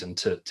big reason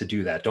to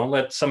do that. Don't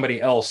let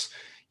somebody else,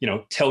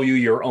 tell you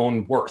your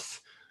own worth.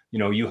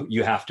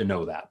 You have to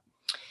know that.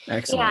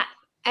 Excellent. Yeah.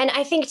 And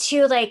I think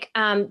too, like,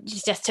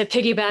 just to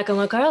piggyback on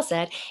what Carl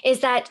said,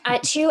 is that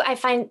too, I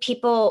find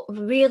people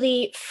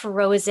really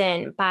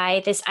frozen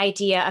by this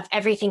idea of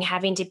everything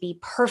having to be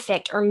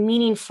perfect or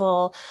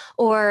meaningful,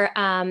 or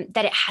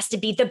that it has to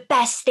be the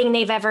best thing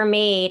they've ever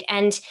made.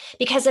 And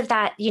because of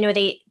that,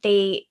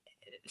 they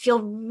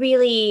feel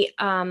really,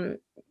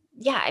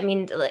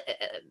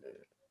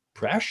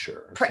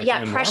 pressure.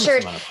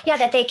 Pressure. Yeah,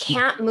 that they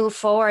can't move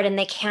forward and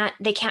they can't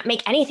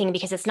make anything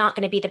because it's not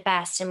going to be the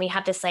best. And we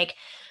have this like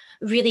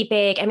really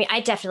big, I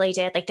definitely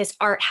did like this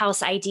art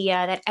house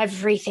idea that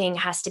everything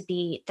has to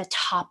be the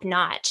top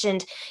notch.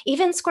 And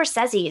even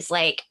Scorsese's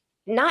like,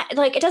 not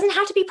like, it doesn't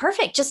have to be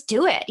perfect. Just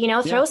do it,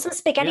 throw some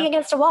spaghetti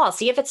against a wall,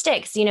 see if it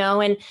sticks,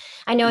 and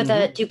I know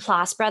the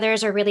Duplass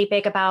brothers are really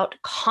big about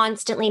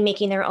constantly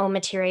making their own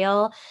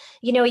material.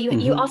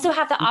 You also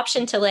have the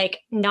option to like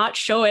not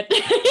show it,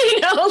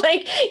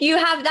 like you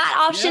have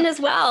that option as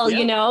well,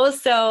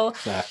 so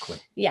exactly.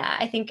 Yeah,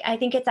 I think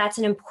that's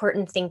an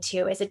important thing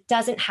too, is it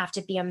doesn't have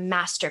to be a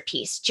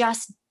masterpiece.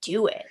 Just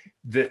do it.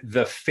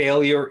 The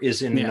failure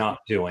is in not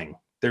doing.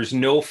 There's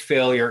no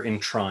failure in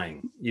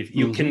trying. If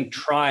you can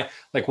try,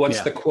 like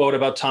what's the quote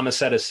about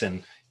Thomas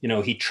Edison?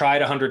 He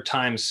tried 100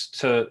 times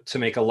to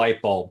make a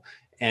light bulb,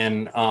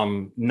 and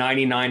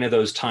 99 of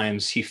those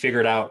times he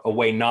figured out a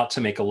way not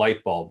to make a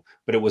light bulb,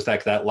 but it was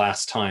like that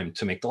last time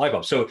to make the light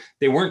bulb. So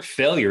they weren't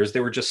failures. They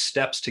were just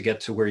steps to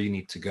get to where you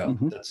need to go.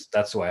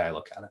 That's the way I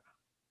look at it.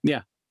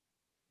 Yeah.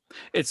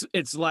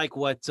 It's like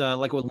what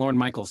Lorne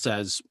Michaels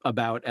says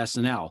about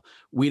SNL.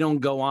 We don't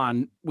go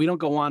on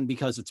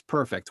because it's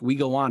perfect. We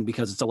go on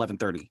because it's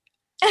 11:30.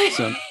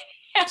 So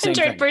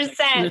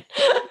 100%.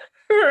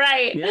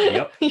 Right.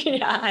 Yeah.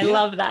 Yeah, I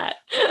love that.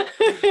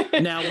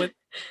 Now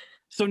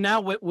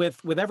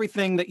with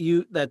everything that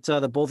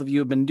the both of you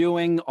have been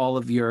doing, all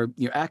of your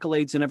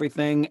accolades and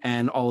everything,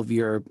 and all of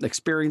your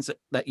experience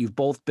that you've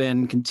both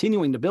been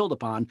continuing to build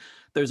upon,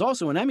 there's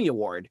also an Emmy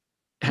Award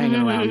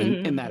hanging around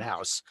in that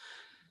house.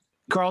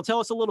 Carl, tell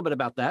us a little bit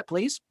about that,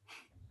 please.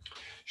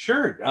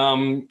 Sure.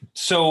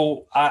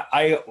 So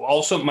I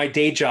also, my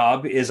day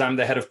job is I'm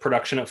the head of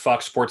production at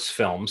Fox Sports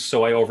Films.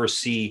 So I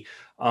oversee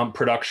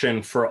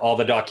production for all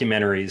the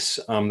documentaries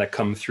that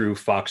come through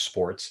Fox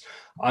Sports.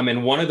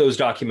 And one of those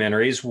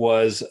documentaries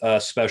was a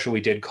special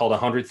we did called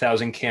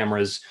 100,000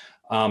 Cameras,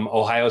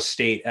 Ohio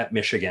State at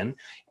Michigan.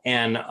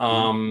 And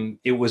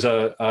it was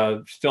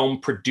a film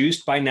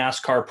produced by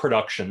NASCAR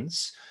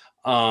Productions.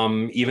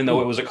 Even though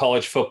it was a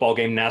college football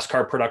game,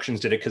 NASCAR Productions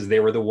did it because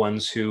they were the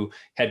ones who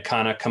had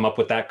kind of come up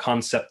with that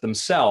concept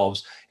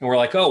themselves. And we're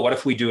like, oh, what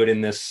if we do it in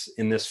this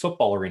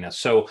football arena?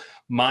 So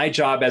my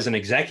job as an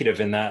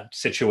executive in that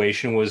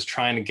situation was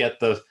trying to get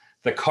the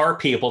car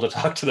people to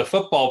talk to the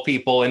football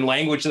people in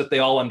language that they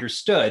all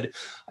understood.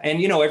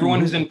 And,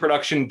 everyone who's in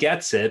production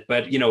gets it,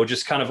 but,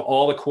 just kind of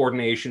all the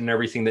coordination and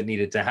everything that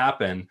needed to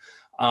happen.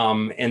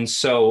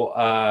 So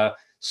I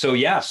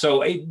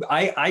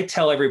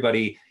tell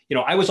everybody,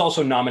 I was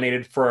also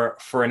nominated for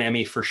an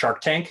Emmy for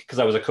Shark Tank because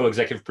I was a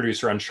co-executive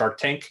producer on Shark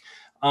Tank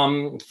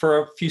for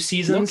a few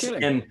seasons.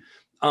 No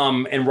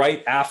and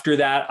right after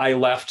that, I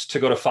left to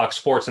go to Fox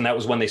Sports, and that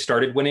was when they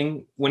started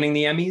winning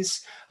the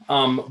Emmys.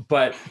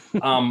 But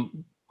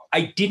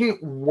I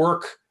didn't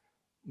work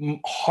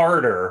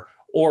harder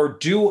or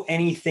do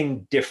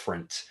anything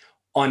different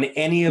on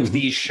any of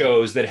these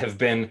shows that have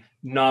been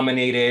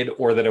nominated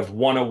or that have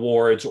won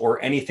awards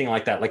or anything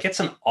like that. Like,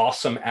 it's an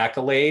awesome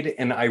accolade,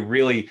 and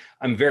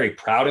I'm very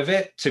proud of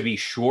it, to be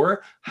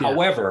sure. Yeah.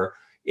 However,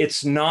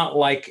 it's not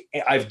like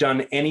I've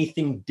done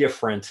anything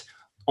different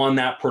on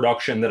that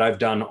production that I've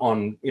done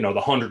on,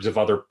 the hundreds of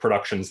other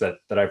productions that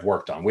I've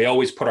worked on. We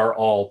always put our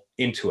all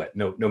into it,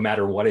 no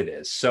matter what it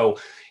is. So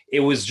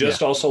it was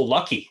just also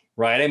lucky,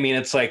 right? I mean,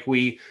 it's like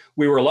we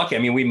were lucky. I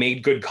mean, we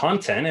made good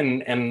content,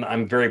 and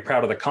I'm very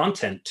proud of the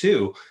content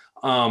too.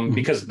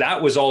 Because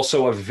that was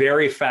also a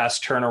very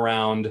fast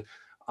turnaround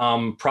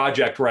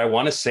project where I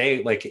want to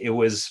say, like, it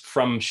was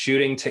from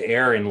shooting to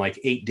air in like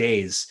 8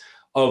 days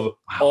of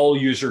all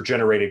user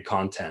generated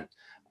content.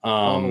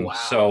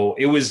 So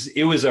it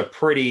was a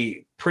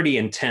pretty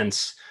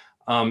intense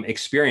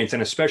experience.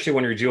 And especially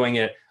when you're doing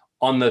it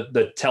on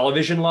the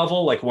television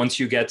level, like once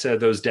you get to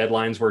those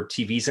deadlines where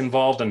TV's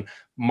involved and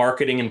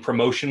marketing and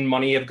promotion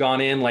money have gone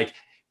in, like,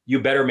 you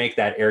better make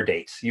that air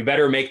date. You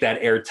better make that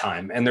air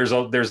time. And there's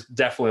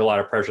definitely a lot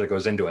of pressure that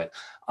goes into it.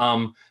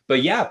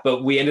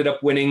 But we ended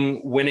up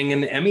winning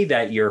an Emmy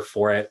that year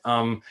for it.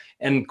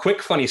 And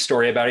quick funny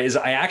story about it is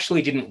I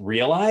actually didn't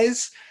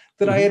realize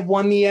that I had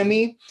won the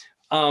Emmy.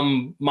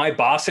 My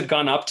boss had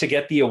gone up to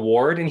get the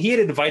award, and he had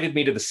invited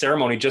me to the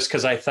ceremony just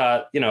because I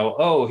thought,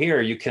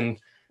 here, you can.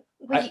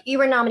 You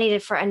were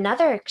nominated for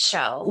another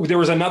show. There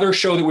was another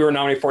show that we were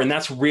nominated for, and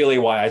that's really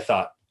why I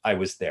thought I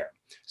was there.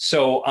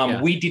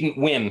 So we didn't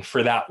win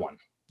for that one,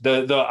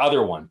 the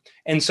other one.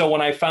 And so when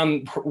I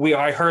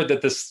heard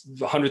that this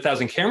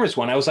 100,000 Cameras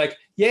won, I was like,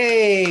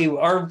 yay,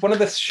 one of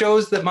the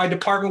shows that my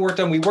department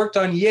worked on, we worked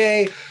on,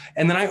 yay.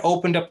 And then I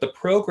opened up the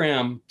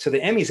program to the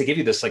Emmys. They give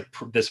you this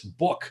this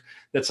book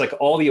that's like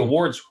all the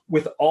awards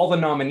with all the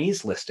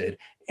nominees listed.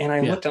 And I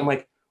looked, I'm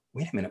like,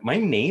 wait a minute, my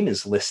name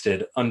is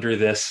listed under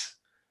this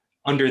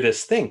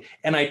thing.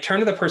 And I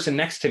turned to the person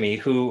next to me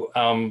who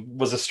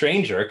was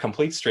a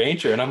complete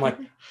stranger. And I'm like,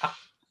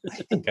 I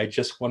think I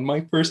just won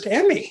my first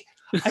Emmy.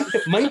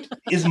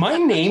 Is my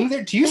name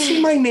there? Do you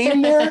see my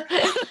name there?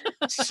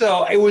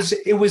 So it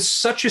was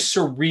such a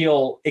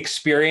surreal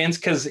experience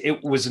because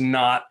it was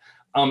not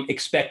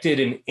expected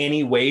in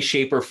any way,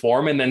 shape, or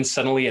form. And then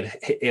suddenly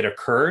it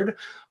occurred.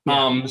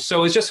 Yeah.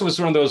 So it was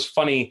one of those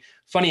funny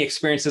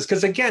experiences.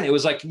 Because again, it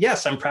was like,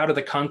 yes, I'm proud of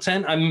the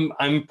content.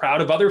 I'm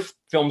proud of other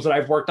films that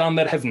I've worked on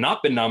that have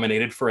not been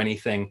nominated for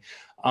anything.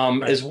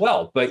 as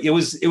well. But it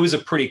was a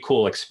pretty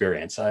cool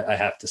experience, I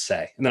have to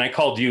say. And then I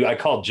called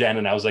Jen,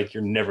 and I was like,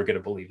 "You're never going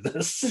to believe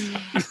this."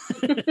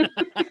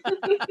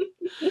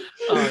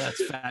 Oh,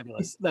 that's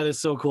fabulous. That is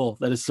so cool.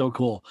 That is so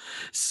cool.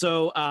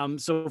 So,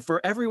 so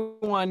for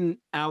everyone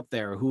out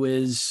there who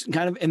is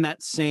kind of in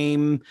that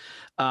same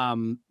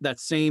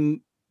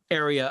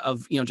area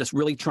of, just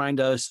really trying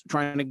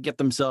to get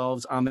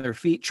themselves on their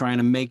feet, trying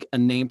to make a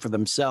name for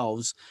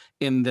themselves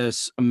in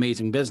this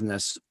amazing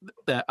business,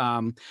 that,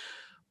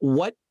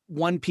 what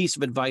one piece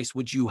of advice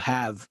would you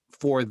have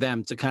for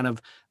them to kind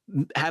of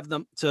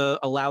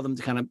allow them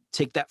to kind of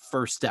take that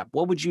first step?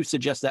 What would you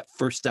suggest that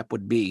first step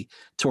would be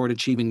toward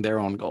achieving their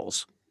own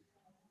goals?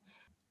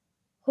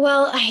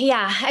 Well,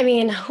 yeah, I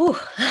mean,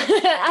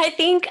 I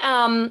think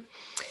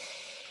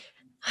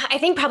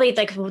probably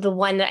like the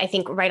one that I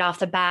think right off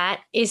the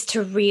bat is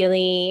to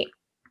really,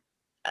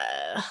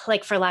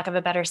 like, for lack of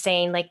a better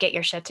saying, like, get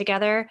your shit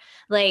together.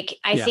 Like,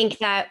 I think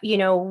that,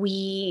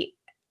 we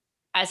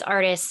as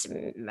artists,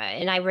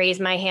 and I raise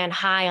my hand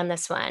high on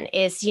this one,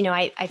 is,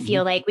 I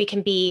feel like we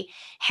can be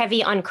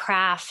heavy on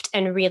craft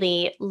and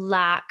really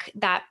lack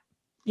that,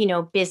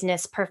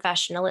 business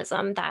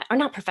professionalism, or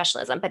not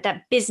professionalism, but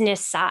that business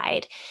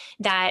side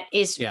that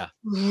is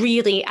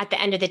really, at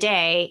the end of the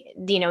day,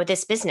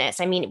 this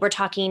business. I mean, we're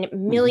talking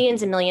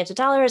millions and millions of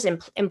dollars,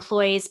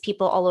 employs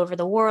people all over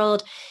the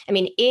world. I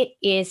mean, it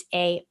is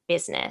a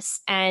business,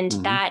 and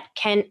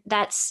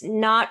that's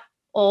not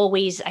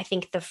always, I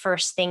think, the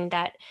first thing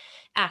that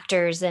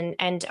actors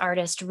and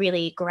artists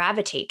really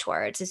gravitate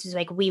towards. This is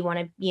like, we want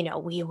to be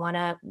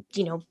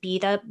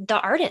the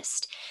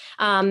artist.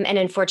 And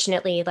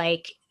unfortunately,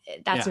 like,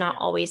 that's not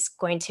always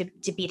going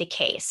to be the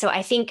case. So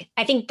I think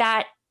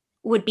that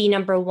would be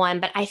number one,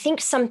 but I think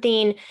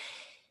something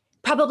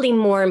probably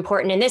more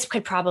important, and this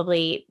could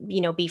probably,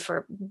 be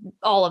for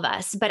all of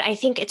us, but I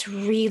think it's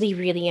really,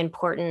 really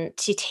important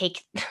to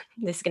take,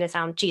 this is going to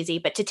sound cheesy,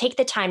 but to take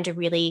the time to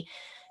really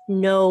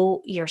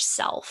know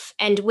yourself.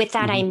 And with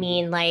that, I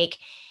mean, like,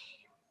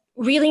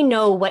 really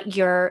know what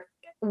you're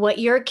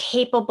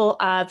capable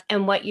of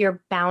and what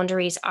your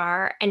boundaries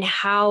are, and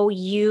how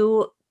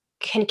you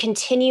can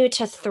continue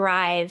to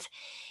thrive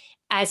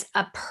as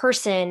a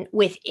person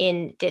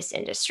within this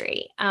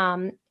industry.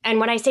 And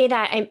when I say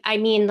that, I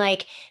mean,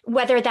 like,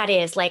 whether that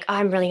is like, oh,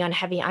 I'm really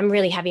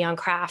heavy on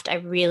craft, I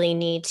really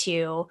need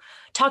to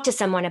talk to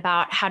someone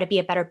about how to be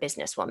a better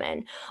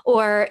businesswoman,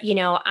 or,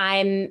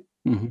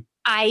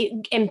 I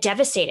am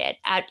devastated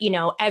at,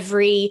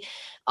 every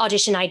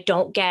audition I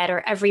don't get, or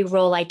every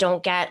role I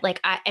don't get, like,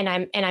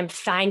 I'm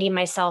finding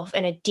myself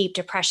in a deep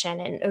depression,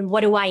 and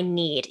what do I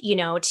need,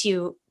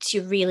 to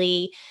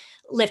really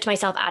lift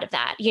myself out of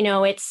that?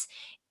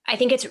 I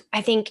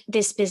think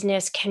this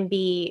business can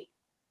be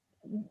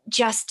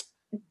just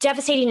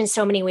devastating in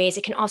so many ways.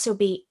 It can also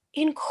be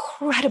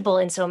incredible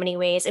in so many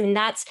ways. I mean,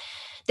 that's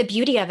the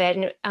beauty of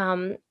it.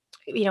 And,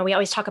 we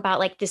always talk about,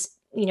 like, this,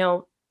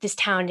 this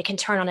town, it can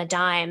turn on a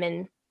dime,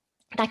 and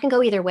that can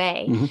go either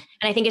way. And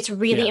I think it's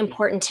really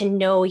important to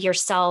know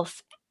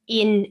yourself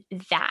in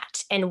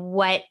that,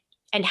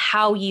 and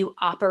how you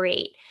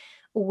operate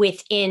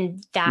within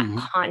that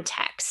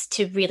context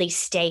to really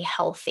stay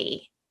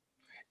healthy.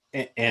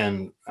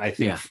 And I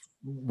think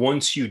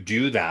once you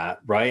do that,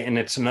 right, and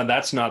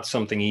that's not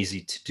something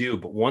easy to do,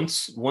 but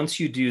once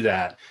you do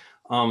that,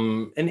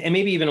 and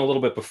maybe even a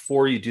little bit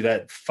before you do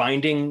that,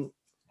 finding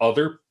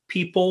other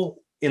people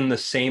in the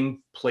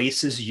same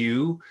place as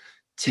you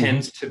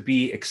tends to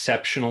be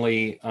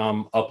exceptionally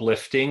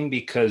uplifting,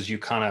 because you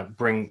kind of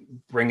bring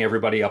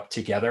everybody up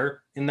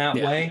together in that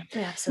way.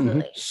 Yeah,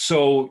 absolutely.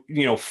 So,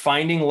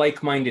 finding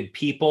like-minded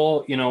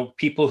people,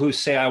 people who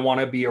say, I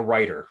want to be a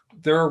writer.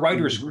 There are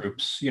writers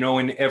groups,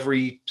 in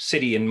every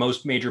city, in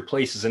most major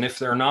places. And if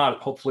they're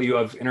not, hopefully you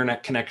have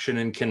internet connection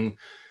and can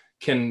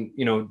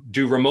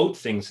do remote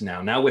things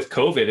now. Now with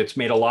COVID, it's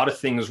made a lot of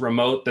things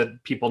remote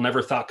that people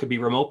never thought could be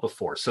remote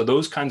before. So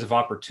those kinds of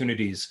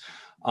opportunities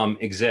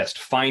exist.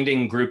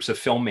 Finding groups of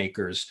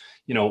filmmakers.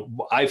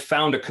 I've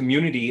found a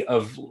community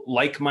of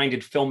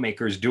like-minded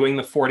filmmakers doing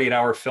the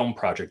 48-hour film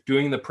project,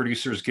 doing the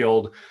Producers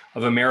Guild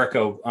of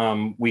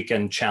America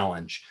weekend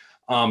challenge,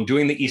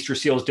 doing the Easter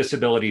Seals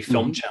Disability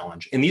Film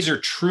Challenge. And these are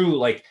true,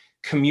 like,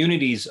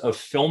 communities of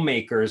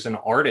filmmakers and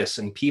artists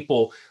and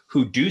people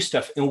who do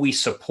stuff, and we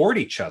support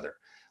each other.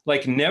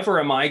 Like, never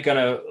am I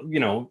gonna,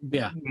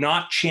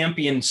 not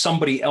champion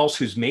somebody else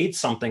who's made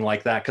something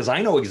like that, because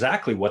I know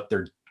exactly what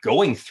they're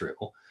going through.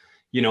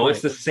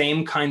 It's the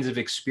same kinds of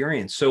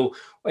experience. So,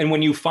 and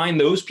when you find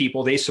those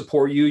people, they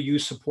support you, you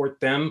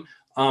support them.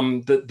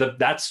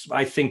 That's,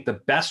 I think,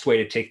 the best way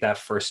to take that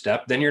first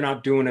step. Then you're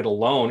not doing it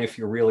alone if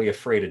you're really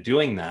afraid of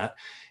doing that,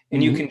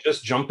 and you can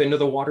just jump into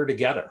the water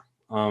together.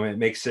 It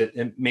makes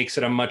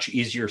it a much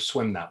easier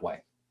swim that way.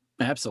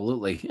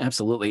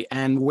 Absolutely.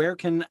 And where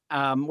can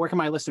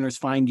my listeners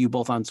find you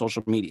both on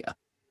social media?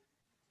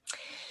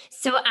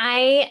 So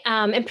I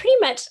am pretty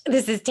much,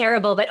 this is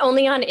terrible, but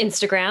only on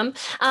Instagram.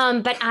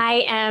 But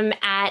I am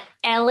at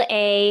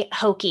LA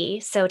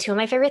Hokie. So two of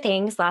my favorite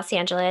things, Los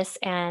Angeles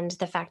and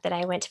the fact that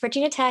I went to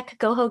Virginia Tech,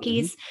 go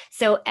Hokies. Mm-hmm.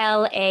 So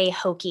LA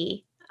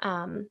Hokie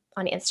on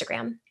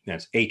Instagram.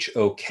 That's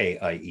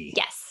Hokie.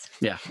 Yes.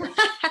 Yeah. Us,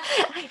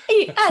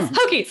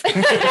 Hokies.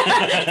 Sorry,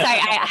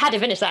 I had to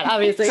finish that,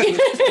 obviously.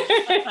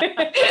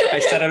 I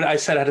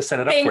said how to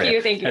set it up for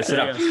you. Thank you. I set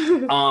up.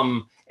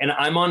 And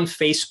I'm on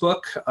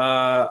Facebook.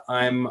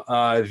 I'm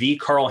the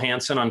Carl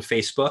Hansen on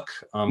Facebook.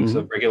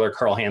 So regular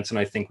Carl Hansen,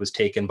 I think, was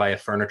taken by a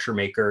furniture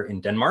maker in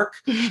Denmark,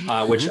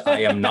 which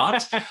I am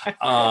not.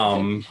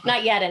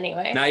 Not yet,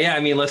 anyway. Not yet.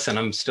 I mean, listen,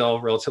 I'm still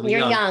relatively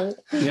young.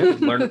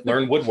 Yeah,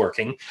 learn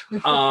woodworking.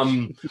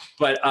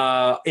 But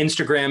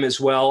Instagram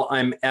as well.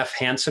 I'm F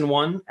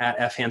Hansen1 at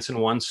F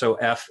Hansen1. So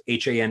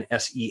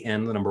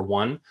FHANSEN, the number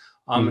 1.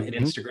 At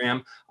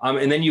Instagram.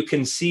 And then you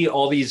can see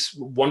all these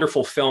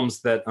wonderful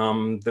films that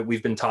that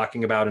we've been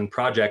talking about in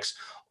projects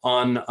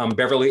on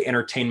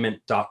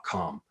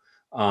BeverlyEntertainment.com.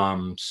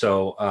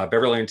 So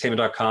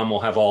BeverlyEntertainment.com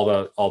will have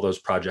all those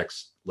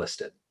projects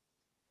listed.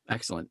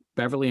 Excellent.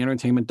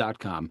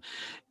 BeverlyEntertainment.com.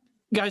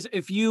 Guys,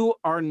 if you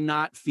are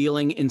not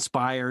feeling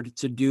inspired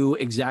to do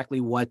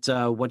exactly what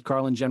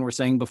Carl and Jen were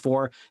saying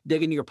before,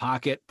 dig into your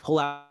pocket, pull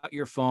out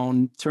your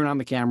phone, turn on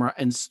the camera,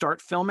 and start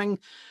filming,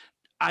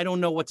 I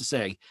don't know what to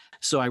say.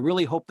 So I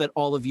really hope that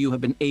all of you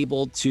have been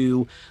able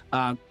to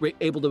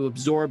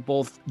absorb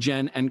both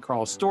Jen and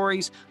Carl's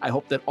stories. I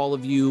hope that all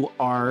of you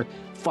are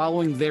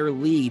following their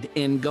lead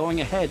in going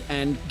ahead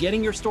and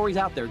getting your stories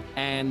out there.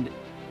 And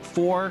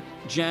for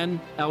Jen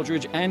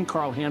Eldridge and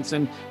Carl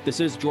Hansen, this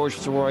is George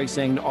Sirois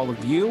saying to all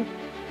of you,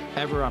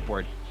 ever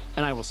upward.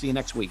 And I will see you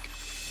next week.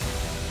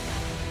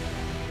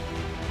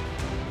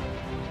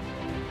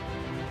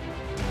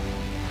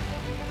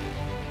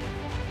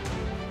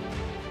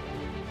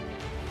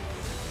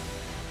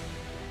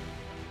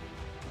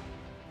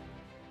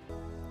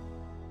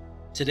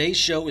 Today's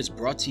show is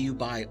brought to you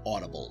by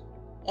Audible.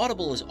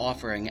 Audible is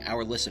offering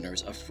our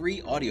listeners a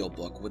free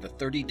audiobook with a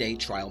 30-day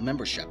trial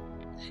membership.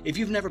 If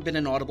you've never been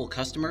an Audible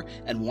customer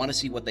and want to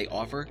see what they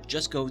offer,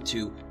 just go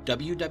to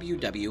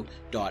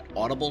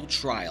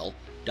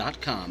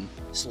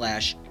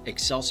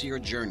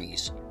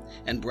www.audibletrial.com/ExcelsiorJourneys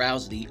and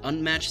browse the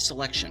unmatched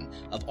selection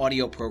of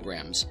audio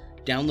programs.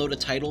 Download a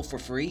title for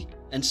free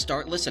and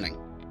start listening.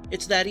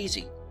 It's that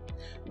easy.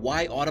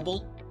 Why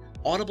Audible?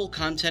 Audible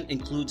content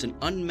includes an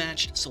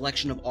unmatched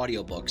selection of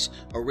audiobooks,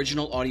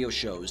 original audio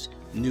shows,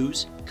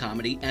 news,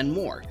 comedy, and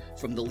more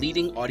from the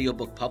leading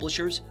audiobook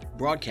publishers,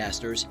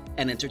 broadcasters,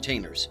 and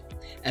entertainers.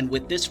 And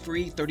with this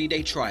free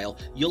 30-day trial,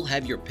 you'll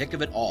have your pick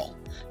of it all.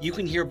 You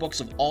can hear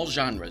books of all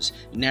genres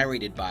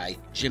narrated by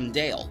Jim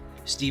Dale,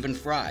 Stephen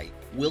Fry,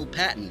 Will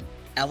Patton,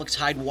 Alex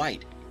Hyde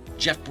White,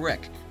 Jeff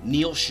Brick,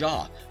 Neil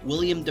Shaw,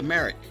 William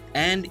Demerit,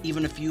 and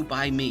even a few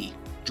by me,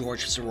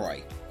 George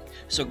Sirois.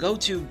 So go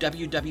to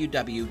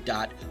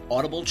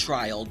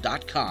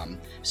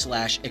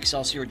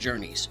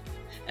www.audibletrial.com/ExcelsiorJourneys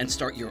and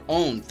start your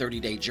own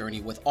 30-day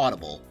journey with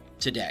Audible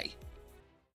today.